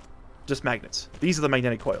coils. Just magnets. These are the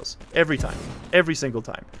magnetic coils. Every time. Every single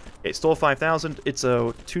time. Okay, store 5,000. It's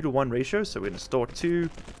a 2-to-1 ratio, so we're going to store 2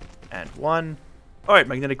 and 1. Alright,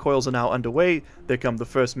 magnetic coils are now underway. There come the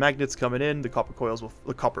first magnets coming in. The copper coils will...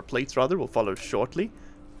 The copper plates, rather, will follow shortly.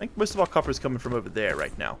 I think most of our copper is coming from over there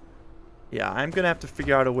right now. Yeah, I'm going to have to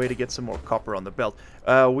figure out a way to get some more copper on the belt.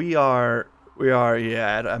 We are,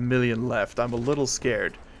 yeah, at 1 million left. I'm a little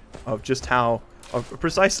scared of just how...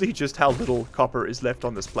 precisely just how little copper is left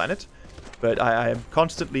on this planet. But I am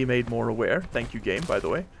constantly made more aware. Thank you, game, by the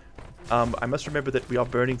way. I must remember that we are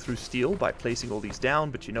burning through steel by placing all these down,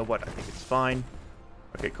 but you know what? I think it's fine.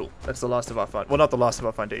 Okay, cool. That's the last of our... Well, not the last of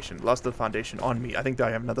our foundation. Last of the foundation on me. I think that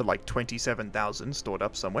I have another, like, 27,000 stored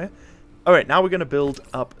up somewhere. Alright, now we're going to build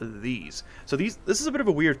up these. So this is a bit of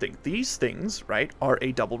a weird thing. These things, right, are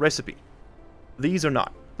a double recipe. These are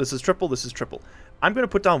not. This is triple, this is triple. I'm going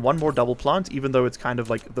to put down 1 more double plant, even though it's kind of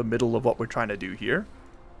like the middle of what we're trying to do here.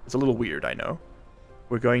 It's a little weird, I know.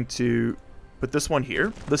 We're going to put this one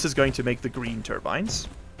here. This is going to make the green turbines.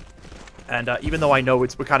 And even though I know we're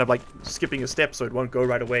kind of like skipping a step so it won't go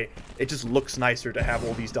right away, it just looks nicer to have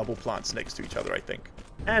all these double plants next to each other, I think.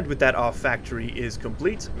 And with that, our factory is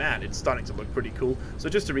complete. Man, it's starting to look pretty cool. So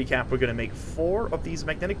just to recap, we're going to make 4 of these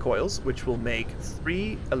magnetic coils, which will make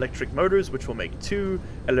 3 electric motors, which will make 2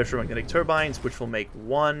 electromagnetic turbines, which will make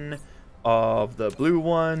 1 of the blue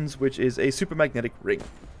ones, which is a supermagnetic ring.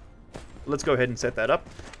 Let's go ahead and set that up.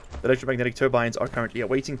 The electromagnetic turbines are currently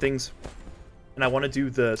awaiting things. And I want to do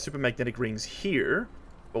the supermagnetic rings here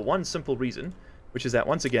for one simple reason. which is that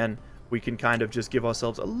once again, we can kind of just give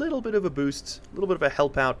ourselves a little bit of a boost, a little bit of a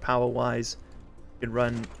help out power-wise. We can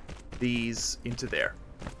run these into there.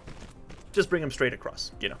 Just bring them straight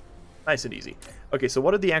across, you know. Nice and easy. Okay, so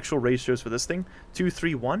what are the actual ratios for this thing? 2,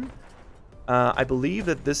 3, 1. I believe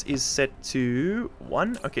that this is set to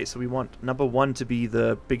 1. Okay, so we want number 1 to be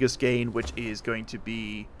the biggest gain, which is going to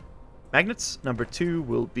be magnets. Number 2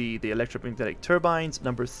 will be the electromagnetic turbines.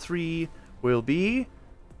 Number 3 will be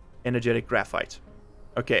energetic graphite.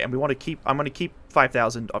 Okay, and we want to keep, I'm going to keep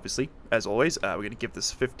 5,000, obviously, as always. We're going to give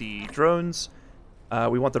this 50 drones.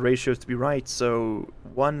 We want the ratios to be right, so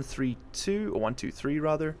 1, 3, 2, or 1, 2, 3,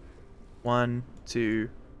 rather. 1, 2,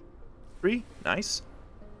 3. Nice.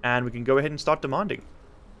 And we can go ahead and start demanding.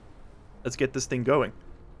 Let's get this thing going.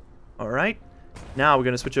 Alright. Now we're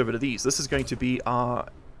going to switch over to these. This is going to be our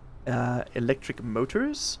electric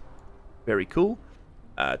motors. Very cool.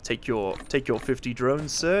 Take your 50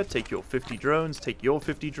 drones, sir. Take your 50 drones. Take your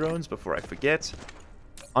 50 drones before I forget.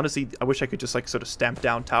 Honestly, I wish I could just like sort of stamp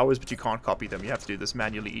down towers, but you can't copy them. You have to do this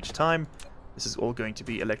manually each time. This is all going to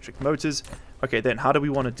be electric motors. Okay, then how do we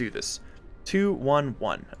want to do this? 2, 1,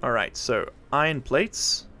 1. Alright, so iron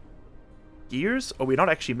plates. Gears? Oh, we're not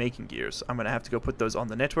actually making gears. I'm going to have to go put those on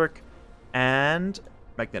the network. And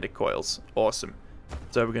magnetic coils. Awesome.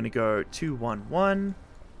 So we're going to go 2, 1, 1.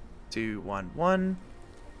 2, 1, 1.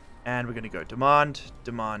 And we're going to go demand,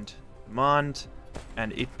 demand, demand.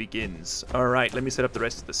 And it begins. Alright, let me set up the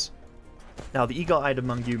rest of this. Now, the eagle-eyed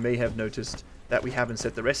among you may have noticed that we haven't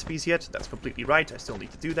set the recipes yet. That's completely right. I still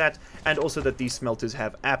need to do that. And also that these smelters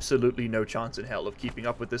have absolutely no chance in hell of keeping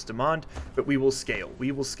up with this demand. But we will scale.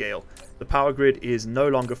 We will scale. The power grid is no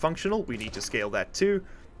longer functional. We need to scale that too.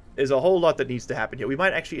 There's a whole lot that needs to happen here. We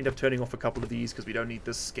might actually end up turning off a couple of these because we don't need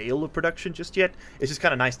the scale of production just yet. It's just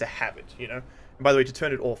kind of nice to have it, you know? And by the way, to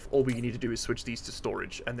turn it off, all we need to do is switch these to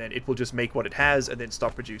storage. And then it will just make what it has and then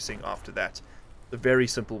stop producing after that. It's a very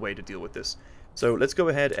simple way to deal with this. So let's go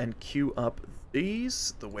ahead and queue up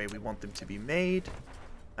these the way we want them to be made.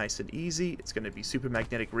 Nice and easy. It's going to be super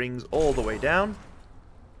magnetic rings all the way down.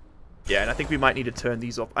 Yeah, and I think we might need to turn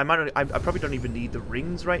these off. I probably don't even need the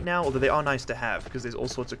rings right now, although they are nice to have because there's all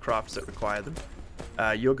sorts of crafts that require them.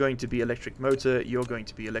 You're going to be electric motor. You're going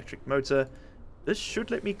to be electric motor. This should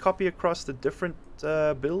let me copy across the different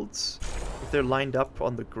builds if they're lined up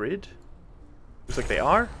on the grid. Looks like they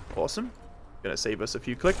are. Awesome. Gonna save us a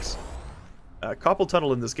few clicks. Carpal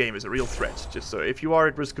tunnel in this game is a real threat, just so if you are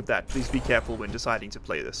at risk of that, please be careful when deciding to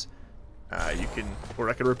play this. You can, or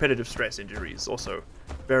like a repetitive stress injury is also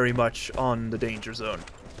very much on the danger zone.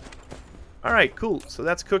 Alright, cool, so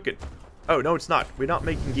that's cooking. Oh, no it's not, we're not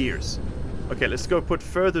making gears. Okay, let's go put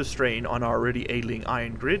further strain on our already ailing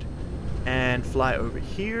iron grid, and fly over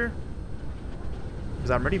here,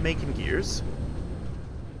 because I'm already making gears.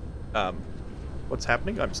 What's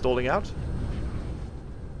happening? I'm stalling out.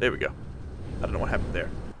 There we go. I don't know what happened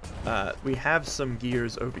there. We have some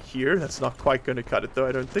gears over here. That's not quite going to cut it, though,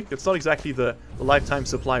 I don't think. It's not exactly the lifetime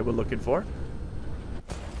supply we're looking for.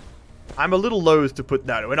 I'm a little loath to put...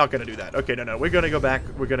 No, we're not going to do that. Okay, no. We're going to go back.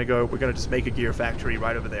 We're going to just make a gear factory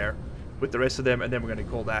right over there with the rest of them, and then we're going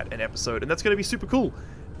to call that an episode. And that's going to be super cool.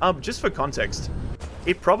 Just for context,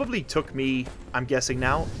 it probably took me, I'm guessing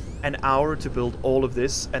now, an hour to build all of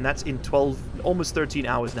this, and that's in 12, almost 13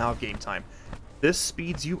 hours now of game time. This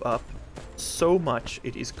speeds you up so much,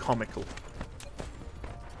 it is comical.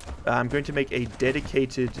 I'm going to make a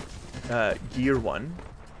dedicated gear one,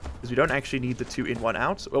 because we don't actually need the 2 in 1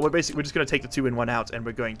 out. Well, we're just going to take the 2 in 1 out, and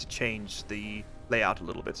we're going to change the layout a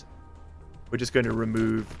little bit. We're just going to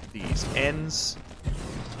remove these ends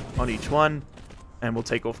on each one, and we'll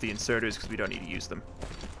take off the inserters because we don't need to use them.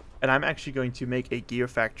 And I'm actually going to make a gear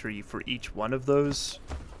factory for each one of those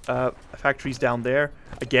factories down there.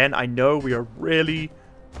 Again, I know we are really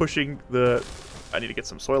pushing the... I need to get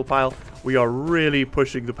some soil pile. We are really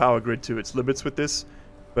pushing the power grid to its limits with this.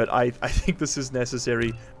 But I think this is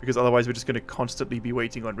necessary because otherwise we're just going to constantly be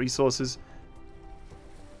waiting on resources.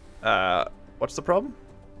 What's the problem?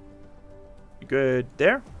 You good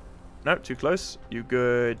there? No, too close. You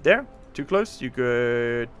good there? Too close. You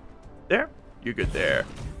good there? You good there?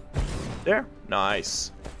 There?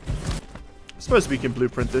 Nice. I suppose we can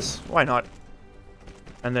blueprint this. Why not?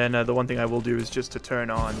 And then the one thing I will do is just to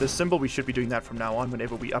turn on this symbol. We should be doing that from now on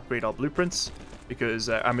whenever we upgrade our blueprints. Because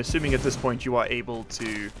I'm assuming at this point you are able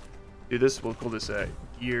to do this. We'll call this a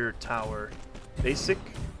Gear Tower Basic.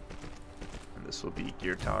 And this will be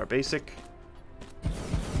Gear Tower Basic.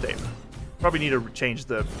 Save. Probably need to change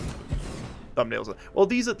the thumbnails. Well,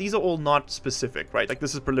 these are all not specific, right? Like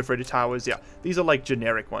this is proliferated towers. Yeah, these are like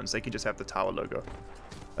generic ones. They can just have the tower logo.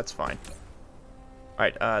 That's fine.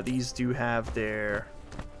 Alright, these do have their...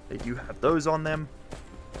 They do have those on them.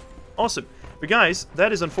 Awesome. But guys,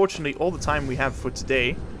 that is unfortunately all the time we have for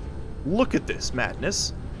today. Look at this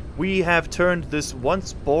madness. We have turned this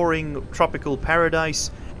once boring tropical paradise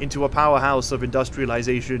into a powerhouse of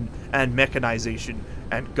industrialization and mechanization.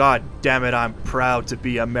 And god damn it, I'm proud to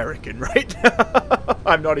be American, right?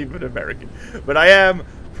 I'm not even American. But I am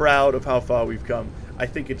proud of how far we've come. I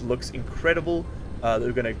think it looks incredible.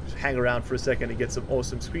 They're going to hang around for a second and get some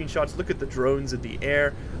awesome screenshots. Look at the drones in the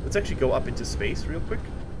air. Let's actually go up into space real quick.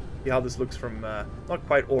 See how this looks from, not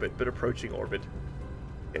quite orbit, but approaching orbit.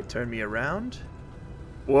 Okay, turn me around.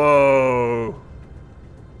 Whoa!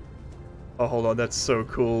 Oh, hold on, that's so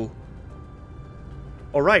cool.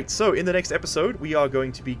 Alright, so in the next episode, we are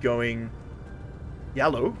going to be going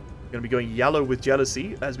yellow. We're going to be going yellow with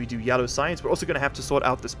jealousy as we do yellow science. We're also going to have to sort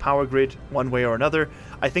out this power grid one way or another.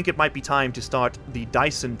 I think it might be time to start the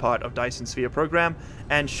Dyson part of Dyson Sphere program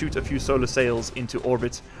and shoot a few solar sails into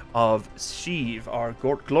orbit of Sheev, our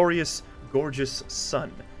glorious, gorgeous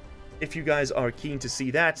sun. If you guys are keen to see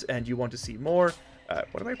that and you want to see more,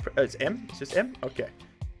 what am I? It's M? It's just M? Okay.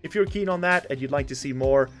 If you're keen on that and you'd like to see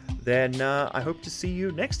more, then I hope to see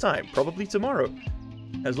you next time, probably tomorrow.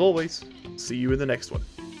 As always, see you in the next one.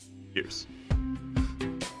 Cheers.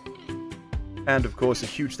 And of course, a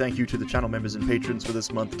huge thank you to the channel members and patrons for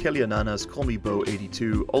this month: Kelly Ananas, Call Me Bo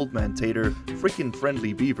 82, Old Man Tater, Frickin'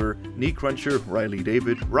 Friendly Beaver, Knee Cruncher, Riley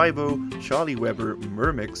David, Rivo, Charlie Weber,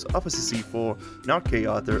 Mermix, Officer C4, Not K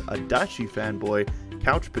Arthur, Adachi Fanboy,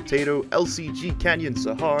 Couch Potato, LCG Canyon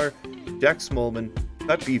Sahar, Jack Smallman,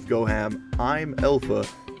 Cut Beef Go Ham, I'm Alpha,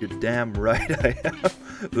 you're damn right I am,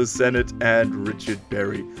 The Senate, and Richard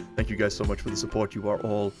Berry. Thank you guys so much for the support. You are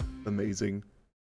all amazing.